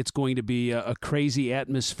that it's going to be a crazy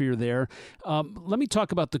atmosphere there. Let me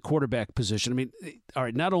talk about the quarterback position. I mean, all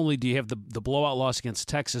right, not only do you have the blowout loss against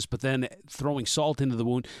Texas, but then throwing salt into the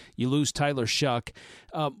wound, you lose Tyler Shuck.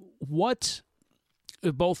 What...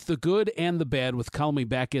 both the good and the bad with Colombi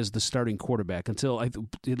back as the starting quarterback until at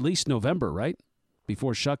least November, right?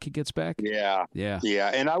 Before Shuck gets back? Yeah.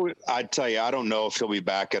 And I'd tell you, I don't know if he'll be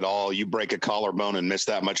back at all. You break a collarbone and miss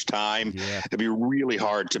that much time. Yeah. It'd be really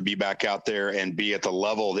hard to be back out there and be at the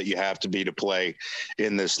level that you have to be to play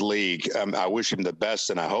in this league. I wish him the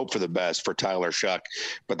best, and I hope for the best for Tyler Shuck,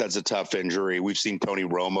 but that's a tough injury. We've seen Tony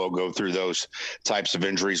Romo go through those types of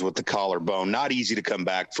injuries with the collarbone. Not easy to come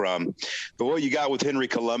back from. But what you got with Henry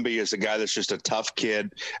Colombi is a guy that's just a tough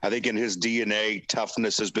kid. I think in his DNA,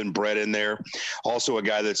 toughness has been bred in there. Also a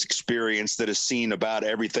guy that's experienced, that has seen about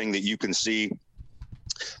everything that you can see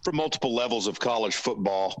from multiple levels of college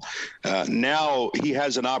football. Now he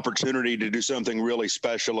has an opportunity to do something really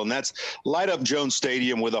special, and that's light up Jones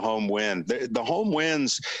Stadium with a home win. The home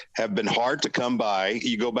wins have been hard to come by.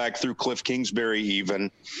 You go back through Cliff Kingsbury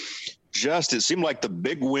even. It seemed like the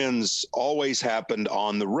big wins always happened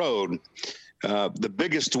on the road. The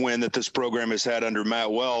biggest win that this program has had under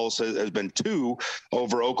Matt Wells has been 2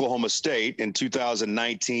 over Oklahoma State in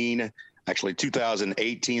 2019. Actually,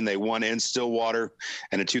 2018, they won in Stillwater.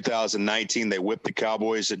 And in 2019, they whipped the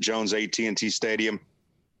Cowboys at Jones AT&T Stadium.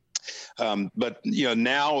 But,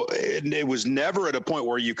 now it was never at a point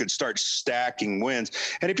where you could start stacking wins.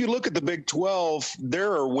 And if you look at the Big 12,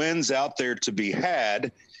 there are wins out there to be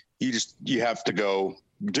had. You have to go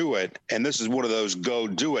do it. And this is one of those go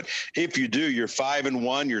do it. If you do, you're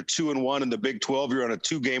 5-1, you're 2-1 in the Big 12. You're on a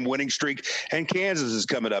 2-game winning streak, and Kansas is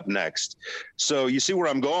coming up next. So you see where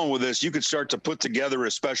I'm going with this. You could start to put together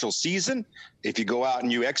a special season if you go out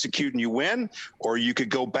and you execute and you win, or you could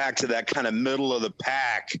go back to that kind of middle of the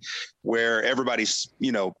pack where everybody's,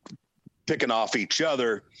 picking off each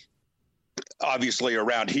other. Obviously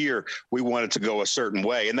around here, we want it to go a certain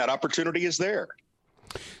way, and that opportunity is there.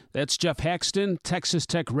 That's Jeff Haxton, Texas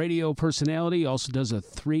Tech radio personality. Also does a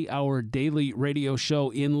 3-hour daily radio show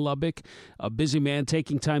in Lubbock. A busy man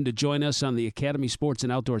taking time to join us on the Academy Sports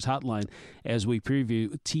and Outdoors hotline as we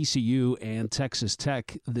preview TCU and Texas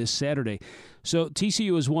Tech this Saturday. So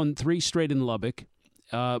TCU has won 3 straight in Lubbock.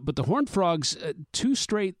 But the Horned Frogs, 2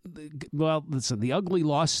 straight, listen, the ugly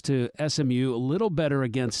loss to SMU, a little better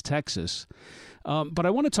against Texas. But I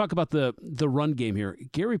want to talk about the run game here.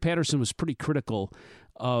 Gary Patterson was pretty critical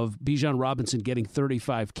of Bijan Robinson getting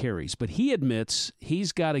 35 carries, but he admits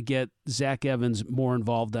he's got to get Zach Evans more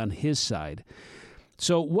involved on his side.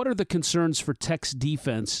 So what are the concerns for Tech's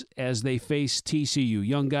defense as they face TCU?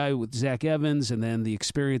 Young guy with Zach Evans and then the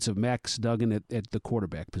experience of Max Duggan at the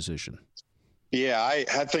quarterback position. Yeah,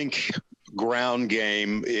 I think ground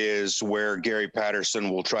game is where Gary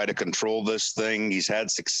Patterson will try to control this thing. He's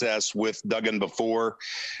had success with Duggan before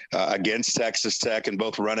against Texas Tech in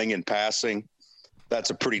both running and passing. That's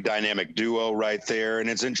a pretty dynamic duo right there. And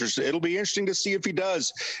it's interesting. It'll be interesting to see if he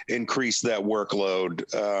does increase that workload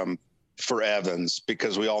for Evans,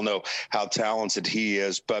 because we all know how talented he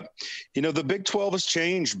is. But, the Big 12 has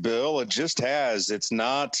changed, Bill. It just has. It's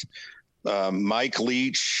not Mike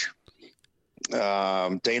Leach,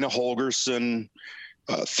 Dana Holgerson,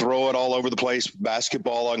 throw it all over the place,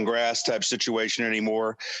 basketball on grass type situation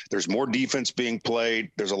anymore. There's more defense being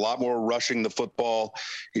played. There's a lot more rushing the football.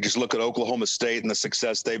 You just look at Oklahoma State and the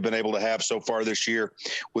success they've been able to have so far this year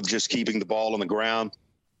with just keeping the ball on the ground.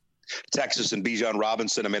 Texas and Bijan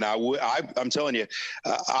Robinson. I mean, I'm telling you,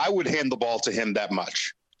 I would hand the ball to him that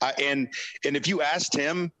much. And if you asked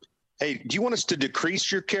him, hey, do you want us to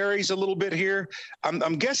decrease your carries a little bit here?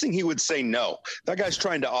 I'm guessing he would say no. That guy's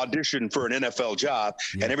trying to audition for an NFL job,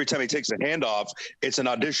 and every time he takes a handoff, it's an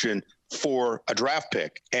audition for a draft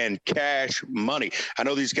pick and cash money. I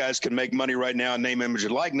know these guys can make money right now in name, image,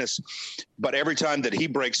 and likeness, but every time that he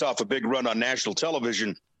breaks off a big run on national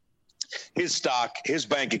television, his stock, his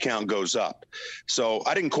bank account goes up. So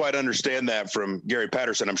I didn't quite understand that from Gary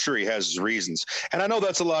Patterson. I'm sure he has his reasons. And I know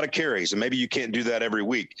that's a lot of carries, and maybe you can't do that every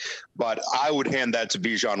week, but I would hand that to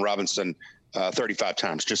Bijan Robinson 35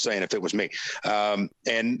 times, just saying, if it was me.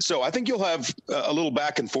 And so I think you'll have a little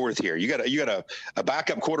back and forth here. You got a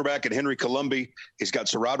backup quarterback in Henry Colombi. He's got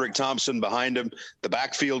Sir Roderick Thompson behind him. The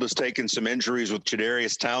backfield has taken some injuries with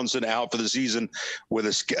Jadarius Townsend out for the season with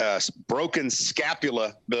a broken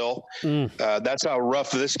scapula, Bill. That's how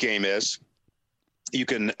rough this game is. you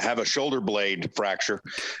can have a shoulder blade fracture.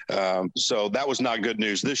 So that was not good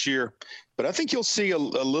news this year. But I think you'll see a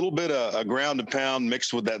little bit of a ground and pound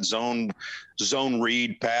mixed with that zone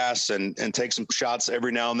read pass and take some shots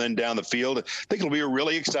every now and then down the field. I think it'll be a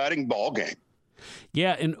really exciting ball game.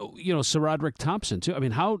 Yeah, and, SaRodorick Thompson, too. I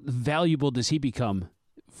mean, how valuable does he become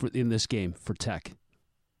in this game for Tech?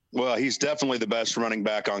 Well, he's definitely the best running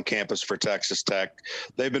back on campus for Texas Tech.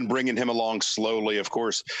 They've been bringing him along slowly. Of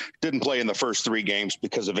course, didn't play in the first 3 games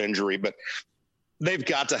because of injury, but they've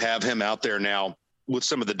got to have him out there now with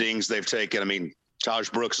some of the dings they've taken. I mean, Josh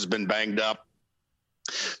Brooks has been banged up.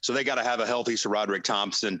 So they got to have a healthy SaRodorick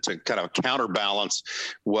Thompson to kind of counterbalance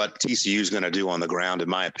what TCU is going to do on the ground, in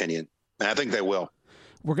my opinion. And I think they will.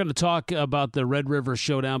 We're going to talk about the Red River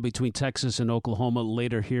Showdown between Texas and Oklahoma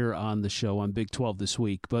later here on the show on Big 12 This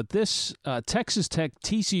Week. But this Texas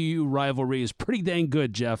Tech-TCU rivalry is pretty dang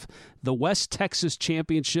good, Jeff. The West Texas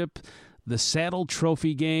Championship, the Saddle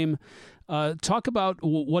Trophy game. Talk about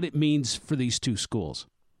what it means for these two schools.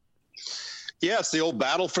 Yeah, it's the old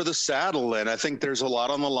battle for the saddle, and I think there's a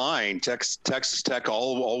lot on the line. Texas Tech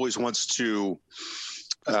always wants to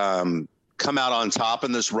come out on top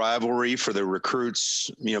in this rivalry for the recruits.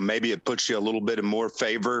 Maybe it puts you a little bit in more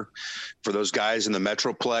favor for those guys in the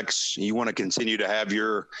Metroplex. You want to continue to have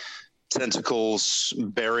your tentacles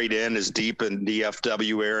buried in as deep in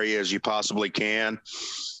DFW area as you possibly can.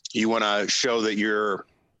 You want to show that your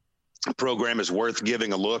program is worth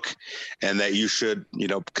giving a look and that you should,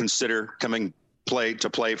 consider coming to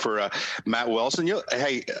play for Matt Wilson.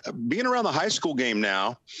 Hey, being around the high school game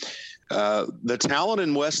now, the talent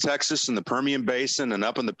in West Texas and the Permian Basin and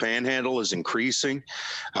up in the Panhandle is increasing.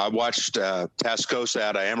 I watched Tascosa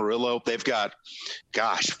out of Amarillo. They've got,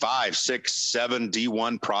 5, 6, 7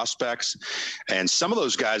 D1 prospects, and some of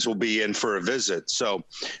those guys will be in for a visit. So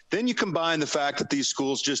then you combine the fact that these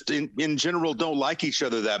schools just in general don't like each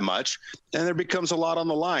other that much, and there becomes a lot on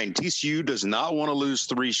the line. TCU does not want to lose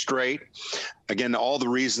 3 straight. Again, all the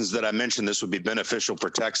reasons that I mentioned, this would be beneficial for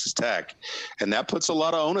Texas Tech. And that puts a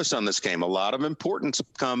lot of onus on this game. A lot of importance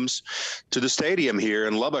comes to the stadium here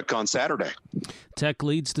in Lubbock on Saturday. Tech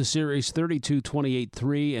leads the series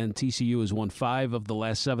 32-28-3, and TCU has won 5 of the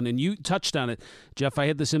last 7. And you touched on it, Jeff. I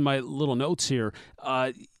had this in my little notes here.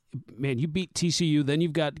 Man, you beat TCU, then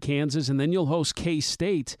you've got Kansas, and then you'll host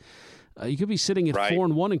K-State. You could be sitting at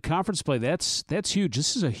 4-1 in conference play. That's huge.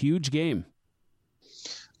 This is a huge game.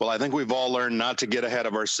 Well, I think we've all learned not to get ahead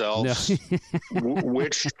of ourselves,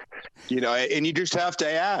 which, and you just have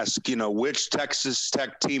to ask, which Texas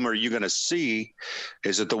Tech team are you going to see?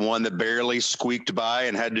 Is it the one that barely squeaked by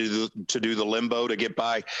and had to do the limbo to get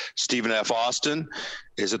by Stephen F. Austin?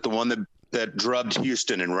 Is it the one that drubbed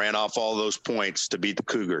Houston and ran off all those points to beat the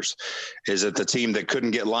Cougars? Is it the team that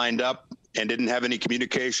couldn't get lined up and didn't have any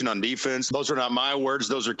communication on defense? Those are not my words.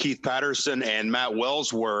 Those are Keith Patterson and Matt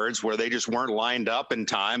Wells' words, where they just weren't lined up in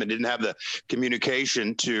time and didn't have the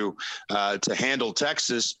communication to handle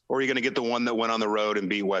Texas. Or are you going to get the one that went on the road and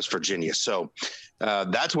beat West Virginia? So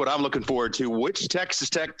that's what I'm looking forward to. Which Texas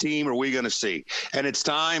Tech team are we going to see? And it's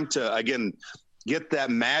time to, again, get that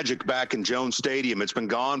magic back in Jones Stadium. It's been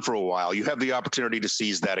gone for a while. You have the opportunity to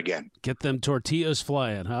seize that again. Get them tortillas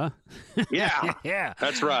flying, huh? Yeah. Yeah.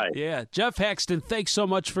 That's right. Yeah. Jeff Haxton, thanks so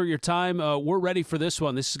much for your time. We're ready for this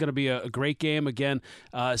one. This is going to be a great game again.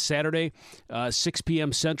 Saturday, 6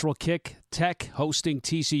 p.m. Central kick. Tech hosting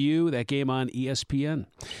TCU. That game on ESPN.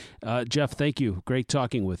 Jeff, thank you. Great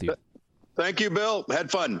talking with you. Thank you, Bill. Had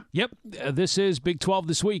fun. Yep. This is Big 12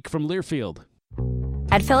 This Week from Learfield.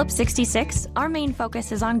 At Phillips 66, our main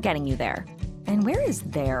focus is on getting you there. And where is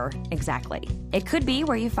there exactly? It could be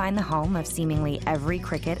where you find the home of seemingly every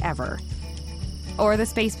cricket ever. Or the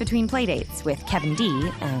space between playdates with Kevin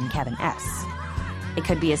D and Kevin S. It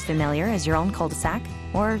could be as familiar as your own cul-de-sac,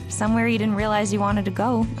 or somewhere you didn't realize you wanted to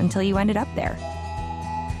go until you ended up there.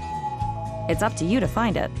 It's up to you to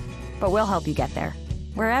find it, but we'll help you get there,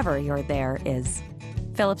 wherever your there is.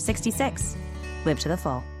 Phillips 66. Live to the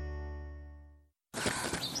full.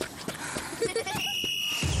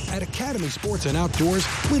 At Academy Sports and Outdoors,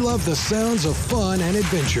 we love the sounds of fun and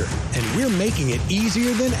adventure, and we're making it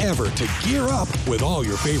easier than ever to gear up with all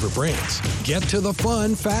your favorite brands. Get to the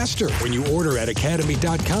fun faster when you order at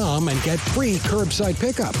academy.com and get free curbside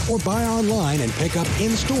pickup, or buy online and pick up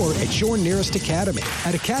in-store at your nearest Academy.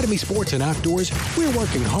 At Academy Sports and Outdoors, we're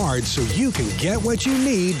working hard so you can get what you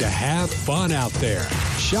need to have fun out there.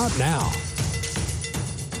 Shop now.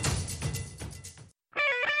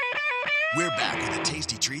 We're back with a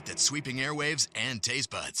tasty treat that's sweeping airwaves and taste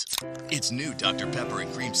buds. It's new Dr. Pepper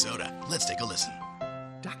and Cream Soda. Let's take a listen.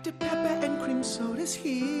 Dr. Pepper and Cream Soda's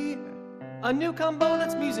here. A new combo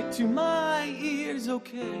that's music to my ears,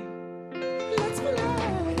 okay. Let's play.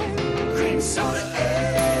 Cream soda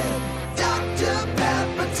and Dr.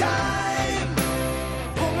 Pepper time.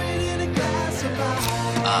 Pour it in a glass of ice.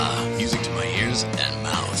 Ah, music to my ears and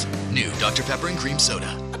mouth. New Dr. Pepper and Cream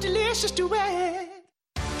Soda. A delicious duet.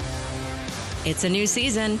 It's a new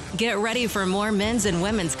season. Get ready for more men's and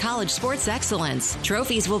women's college sports excellence.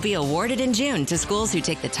 Trophies will be awarded in June to schools who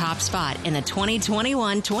take the top spot in the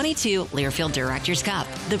 2021-22 Learfield Directors Cup.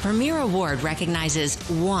 The premier award recognizes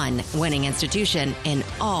one winning institution in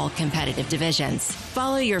all competitive divisions.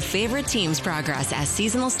 Follow your favorite team's progress as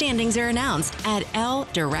seasonal standings are announced at L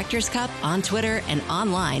Directors Cup on Twitter and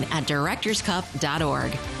online at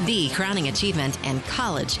directorscup.org. The crowning achievement in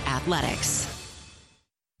college athletics.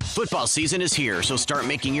 Football season is here, so start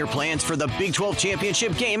making your plans for the Big 12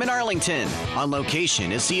 Championship game in Arlington. On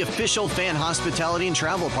Location is the official fan hospitality and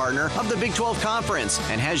travel partner of the Big 12 Conference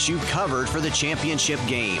and has you covered for the championship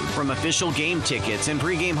game. From official game tickets and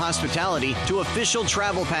pregame hospitality to official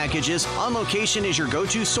travel packages, On Location is your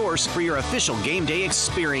go-to source for your official game day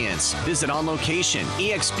experience. Visit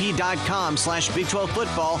onlocationexp.com/Big 12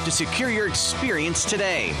 football to secure your experience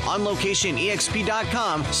today.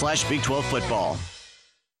 onlocationexp.com/Big 12 football.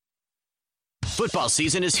 Football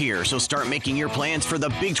season is here, so start making your plans for the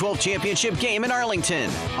Big 12 Championship game in Arlington.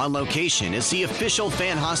 On Location is the official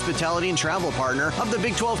fan hospitality and travel partner of the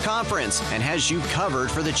Big 12 Conference and has you covered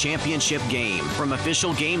for the championship game. From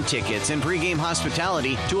official game tickets and pregame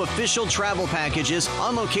hospitality to official travel packages,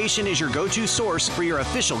 On Location is your go-to source for your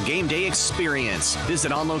official game day experience.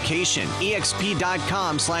 Visit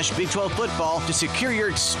onlocationexp.com/Big 12 football to secure your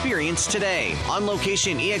experience today.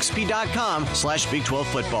 onlocationexp.com/Big 12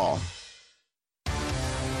 football.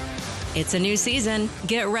 It's a new season.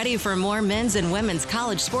 Get ready for more men's and women's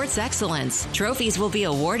college sports excellence. Trophies will be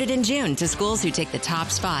awarded in June to schools who take the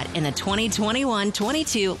top spot in the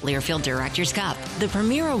 2021-22 Learfield Directors Cup. The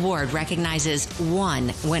premier award recognizes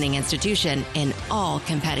one winning institution in all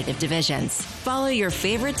competitive divisions. Follow your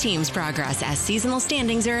favorite team's progress as seasonal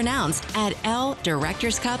standings are announced at L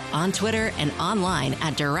Directors Cup on Twitter and online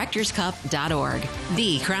at directorscup.org.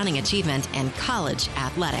 The crowning achievement in college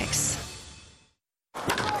athletics.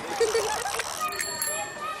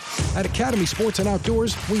 At Academy Sports and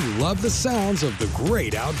Outdoors, we love the sounds of the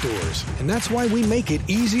great outdoors. And that's why we make it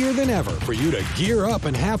easier than ever for you to gear up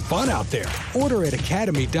and have fun out there. Order at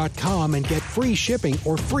academy.com and get free shipping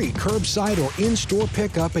or free curbside or in-store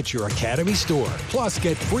pickup at your Academy store. Plus,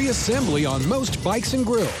 get free assembly on most bikes and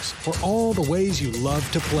grills for all the ways you love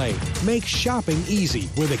to play. Make shopping easy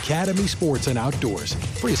with Academy Sports and Outdoors.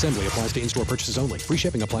 Free assembly applies to in-store purchases only. Free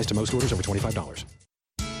shipping applies to most orders over $25.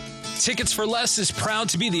 Tickets for Less is proud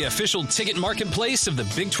to be the official ticket marketplace of the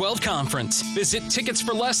Big 12 Conference. Visit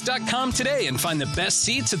ticketsforless.com today and find the best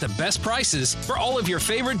seats at the best prices for all of your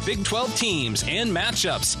favorite Big 12 teams and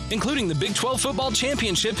matchups, including the Big 12 Football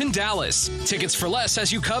Championship in Dallas. Tickets for Less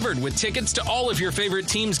has you covered with tickets to all of your favorite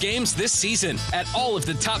teams' games this season at all of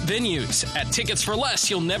the top venues. At Tickets for Less,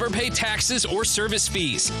 you'll never pay taxes or service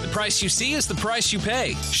fees. The price you see is the price you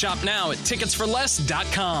pay. Shop now at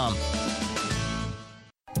ticketsforless.com.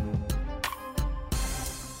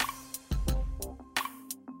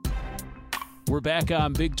 We're back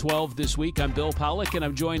on Big 12 this week. I'm Bill Pollock, and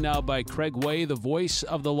I'm joined now by Craig Way, the voice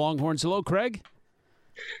of the Longhorns. Hello, Craig.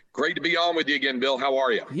 Great to be on with you again, Bill. How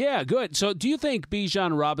are you? Yeah, good. So do you think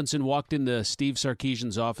Bijan Robinson walked into Steve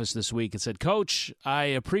Sarkisian's office this week and said, Coach, I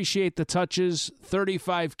appreciate the touches,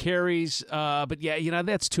 35 carries, but yeah,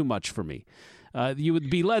 that's too much for me. You would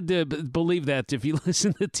be led to believe that if you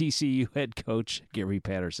listen to TCU head coach Gary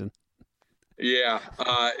Patterson. Yeah,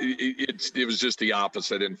 it was just the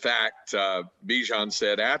opposite. In fact, Bijan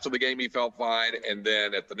said after the game he felt fine, and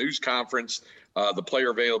then at the news conference, the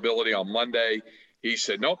player availability on Monday, he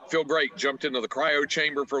said, nope, feel great. Jumped into the cryo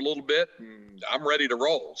chamber for a little bit, and I'm ready to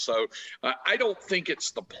roll. So I don't think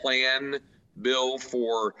it's the plan, Bill,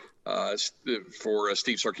 for Steve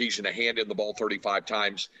Sarkisian to hand in the ball 35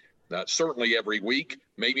 times, certainly every week,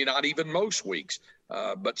 maybe not even most weeks.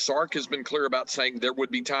 But Sark has been clear about saying there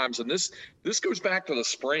would be times, and this goes back to the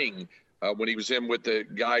spring when he was in with the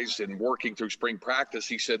guys and working through spring practice.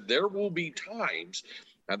 He said there will be times,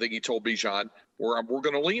 I think he told Bijan, where we're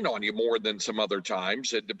going to lean on you more than some other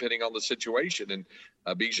times, depending on the situation. And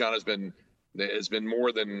Bijan has been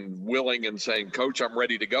more than willing and saying, Coach, I'm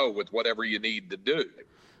ready to go with whatever you need to do.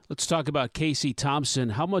 Let's talk about Casey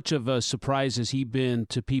Thompson. How much of a surprise has he been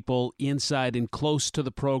to people inside and close to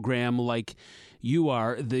the program like you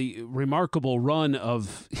are? The remarkable run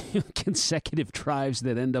of consecutive drives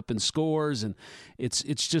that end up in scores, and it's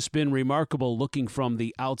just been remarkable looking from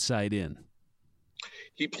the outside in.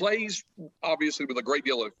 he plays obviously with a great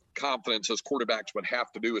deal of confidence, as quarterbacks would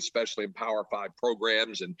have to do, especially in Power 5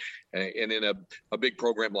 programs and in a big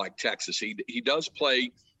program like Texas. He does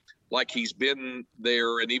play like he's been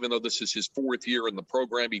there, and even though this is his 4th year in the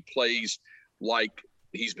program, he plays like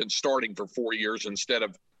he's been starting for 4 years instead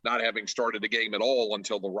of not having started a game at all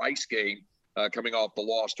until the Rice game, coming off the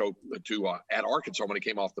loss to at Arkansas when he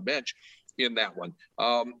came off the bench in that one.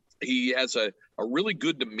 He has a really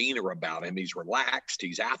good demeanor about him. He's relaxed.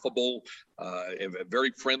 He's affable,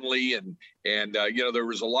 very friendly. And there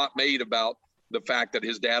was a lot made about the fact that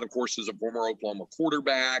his dad, of course, is a former Oklahoma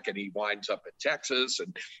quarterback, and he winds up at Texas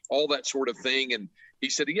and all that sort of thing. And he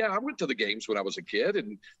said, yeah, I went to the games when I was a kid,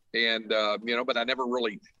 but I never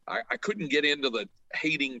really, I couldn't get into the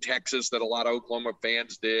hating Texas that a lot of Oklahoma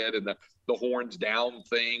fans did. And the horns down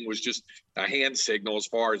thing was just a hand signal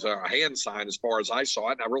a hand sign as far as I saw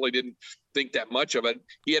it. And I really didn't think that much of it.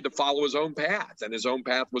 He had to follow his own path, and his own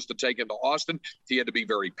path was to take him to Austin. He had to be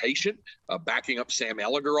very patient, backing up Sam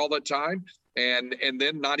Ehlinger all the time, and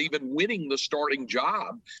then not even winning the starting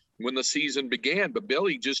job when the season began. But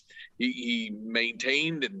Billy he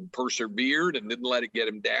maintained and persevered and didn't let it get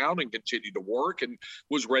him down and continued to work and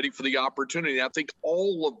was ready for the opportunity. And I think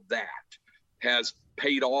all of that has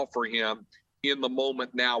paid off for him in the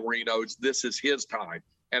moment now where he knows this is his time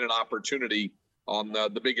and an opportunity on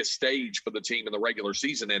the biggest stage for the team in the regular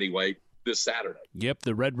season anyway, this Saturday. Yep,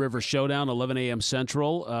 the Red River Showdown, 11 a.m.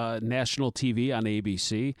 Central, national TV on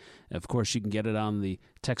ABC. Of course, you can get it on the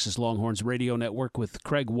Texas Longhorns Radio Network with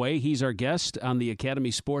Craig Way. He's our guest on the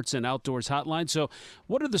Academy Sports and Outdoors Hotline. So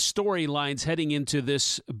what are the storylines heading into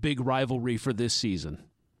this big rivalry for this season?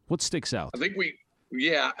 What sticks out?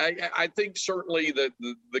 I think certainly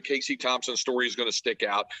the Casey Thompson story is going to stick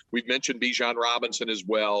out. We've mentioned Bijan Robinson as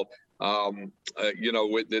well.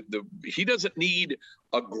 He doesn't need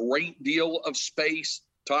a great deal of space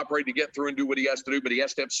to operate to get through and do what he has to do, but he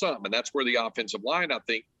has to have some, and that's where the offensive line, I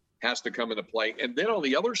think, has to come into play. And then on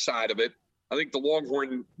the other side of it, I think the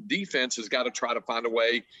Longhorn defense has got to try to find a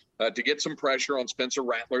way to get some pressure on Spencer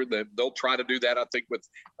Rattler. They'll try to do that, I think, with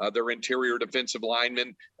their interior defensive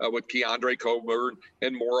linemen, with Keandre Coburn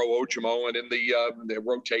and Moro Ochomo, and in the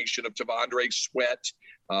rotation of Tavondre Sweat,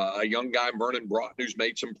 a young guy, Vernon Broughton, who's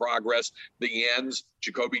made some progress. The ends,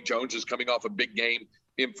 Jacoby Jones is coming off a big game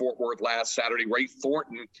in Fort Worth last Saturday. Ray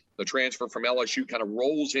Thornton, the transfer from LSU, kind of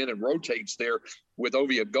rolls in and rotates there with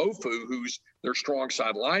Ovia Gofu, who's their strong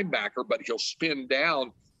side linebacker, but he'll spin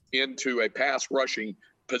down into a pass rushing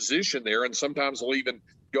position there. And sometimes they'll even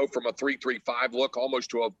go from a 3-3-5 look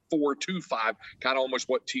almost to a 4-2-5, kind of almost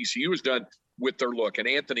what TCU has done with their look. And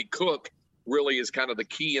Anthony Cook really is kind of the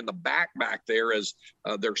key in the back there as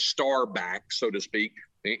their star back, so to speak,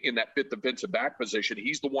 in that fifth defensive back position.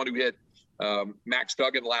 He's the one who hit Max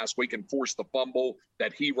Duggan last week and forced the fumble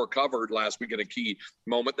that he recovered last week in a key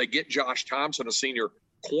moment. They get Josh Thompson, a senior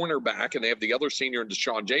cornerback, and they have the other senior in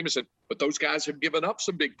Deshaun Jameson, but those guys have given up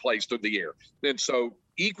some big plays through the air. And so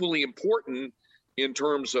equally important in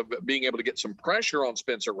terms of being able to get some pressure on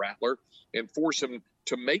Spencer Rattler and force him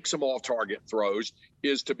to make some off-target throws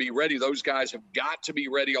is to be ready. Those guys have got to be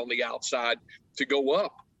ready on the outside to go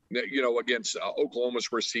up, against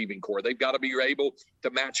Oklahoma's receiving core. They've got to be able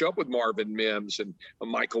to match up with Marvin Mims and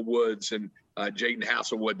Michael Woods and Jaden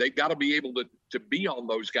Hasselwood. They've got to be able to be on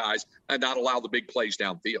those guys and not allow the big plays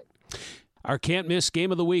downfield. Our can't-miss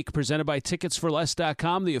game of the week presented by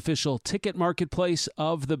TicketsForLess.com, the official ticket marketplace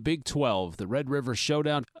of the Big 12, the Red River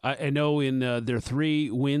Showdown. I know in their 3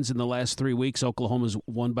 wins in the last 3 weeks, Oklahoma's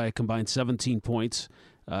won by a combined 17 points.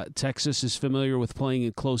 Texas is familiar with playing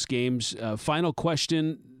in close games. Final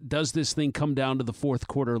question, does this thing come down to the fourth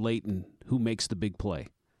quarter late, and who makes the big play?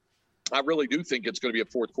 I really do think it's going to be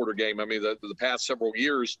a fourth quarter game. I mean, the past several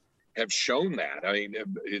years have shown that. I mean,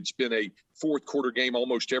 it's been a fourth quarter game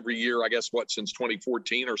almost every year, I guess, since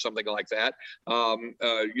 2014 or something like that.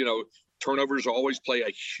 Turnovers always play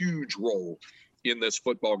a huge role in this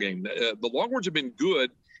football game. The Longhorns have been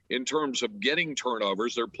good in terms of getting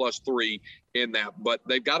turnovers. They're +3 in that, but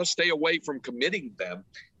they've got to stay away from committing them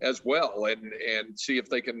as well and see if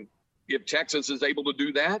they can. If Texas is able to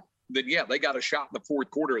do that, then yeah, they got a shot in the fourth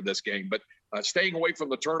quarter of this game. But staying away from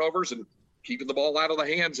the turnovers and keeping the ball out of the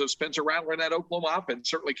hands of Spencer Rattler and that Oklahoma offense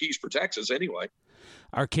certainly keys for Texas anyway.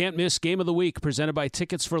 Our can't-miss game of the week presented by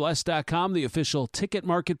TicketsForLess.com, the official ticket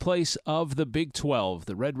marketplace of the Big 12,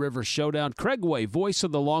 the Red River Showdown. Craig Way, voice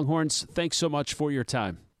of the Longhorns, thanks so much for your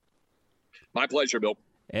time. My pleasure, Bill.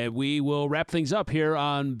 And we will wrap things up here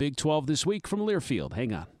on Big 12 This Week from Learfield.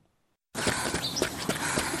 Hang on.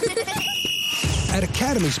 At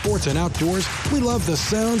Academy Sports and Outdoors, we love the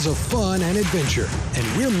sounds of fun and adventure, and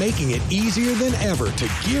we're making it easier than ever to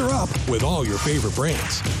gear up with all your favorite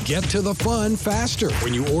brands. Get to the fun faster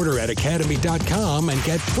when you order at academy.com and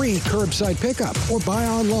get free curbside pickup, or buy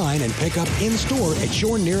online and pick up in-store at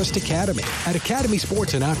your nearest Academy. At Academy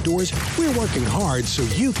Sports and Outdoors, we're working hard so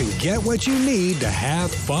you can get what you need to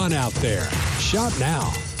have fun out there. Shop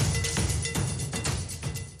now.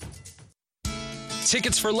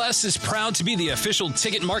 Tickets for Less is proud to be the official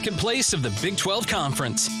ticket marketplace of the Big 12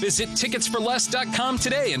 Conference. Visit ticketsforless.com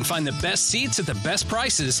today and find the best seats at the best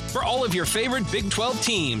prices for all of your favorite Big 12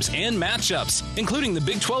 teams and matchups, including the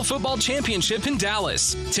Big 12 Football Championship in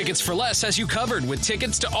Dallas. Tickets for Less has you covered with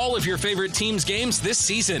tickets to all of your favorite teams' games this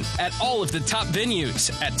season at all of the top venues.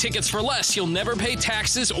 At Tickets for Less, you'll never pay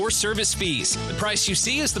taxes or service fees. The price you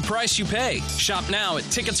see is the price you pay. Shop now at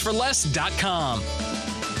ticketsforless.com.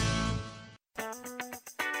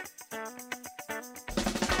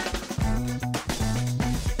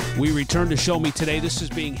 We return to Show Me Today. This is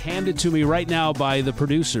being handed to me right now by the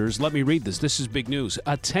producers. Let me read this. This is big news.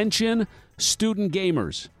 Attention, student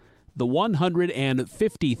gamers. The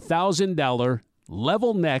 $150,000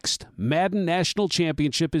 Level Next Madden National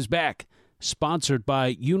Championship is back, sponsored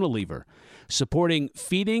by Unilever, supporting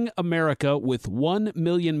Feeding America with 1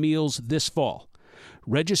 million meals this fall.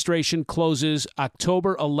 Registration closes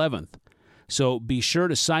October 11th, so be sure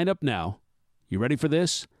to sign up now. You ready for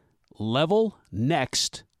this?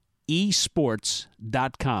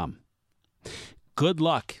 LevelNextEsports.com. Good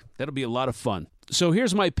luck. That'll be a lot of fun. So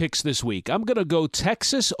here's my picks this week. I'm going to go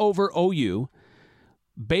Texas over OU,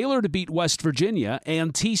 Baylor to beat West Virginia,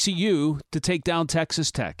 and TCU to take down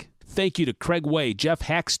Texas Tech. Thank you to Craig Way, Jeff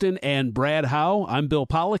Haxton, and Brad Howe. I'm Bill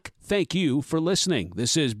Pollock. Thank you for listening.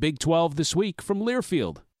 This is Big 12 This Week from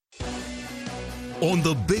Learfield. On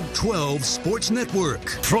the Big 12 Sports Network.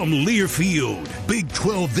 From Learfield, Big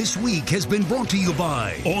 12 This Week has been brought to you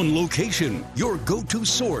by On Location, your go-to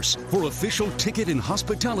source for official ticket and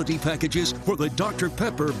hospitality packages for the Dr.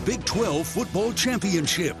 Pepper Big 12 Football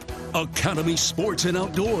Championship. Academy Sports and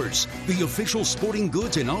Outdoors, the official sporting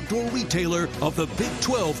goods and outdoor retailer of the Big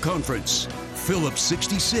 12 Conference. Phillips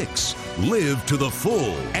 66, live to the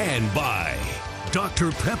full. And by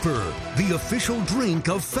Dr. Pepper, the official drink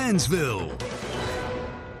of Fansville.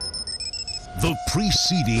 The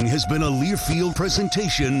preceding has been a Learfield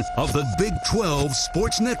presentation of the Big 12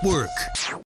 Sports Network.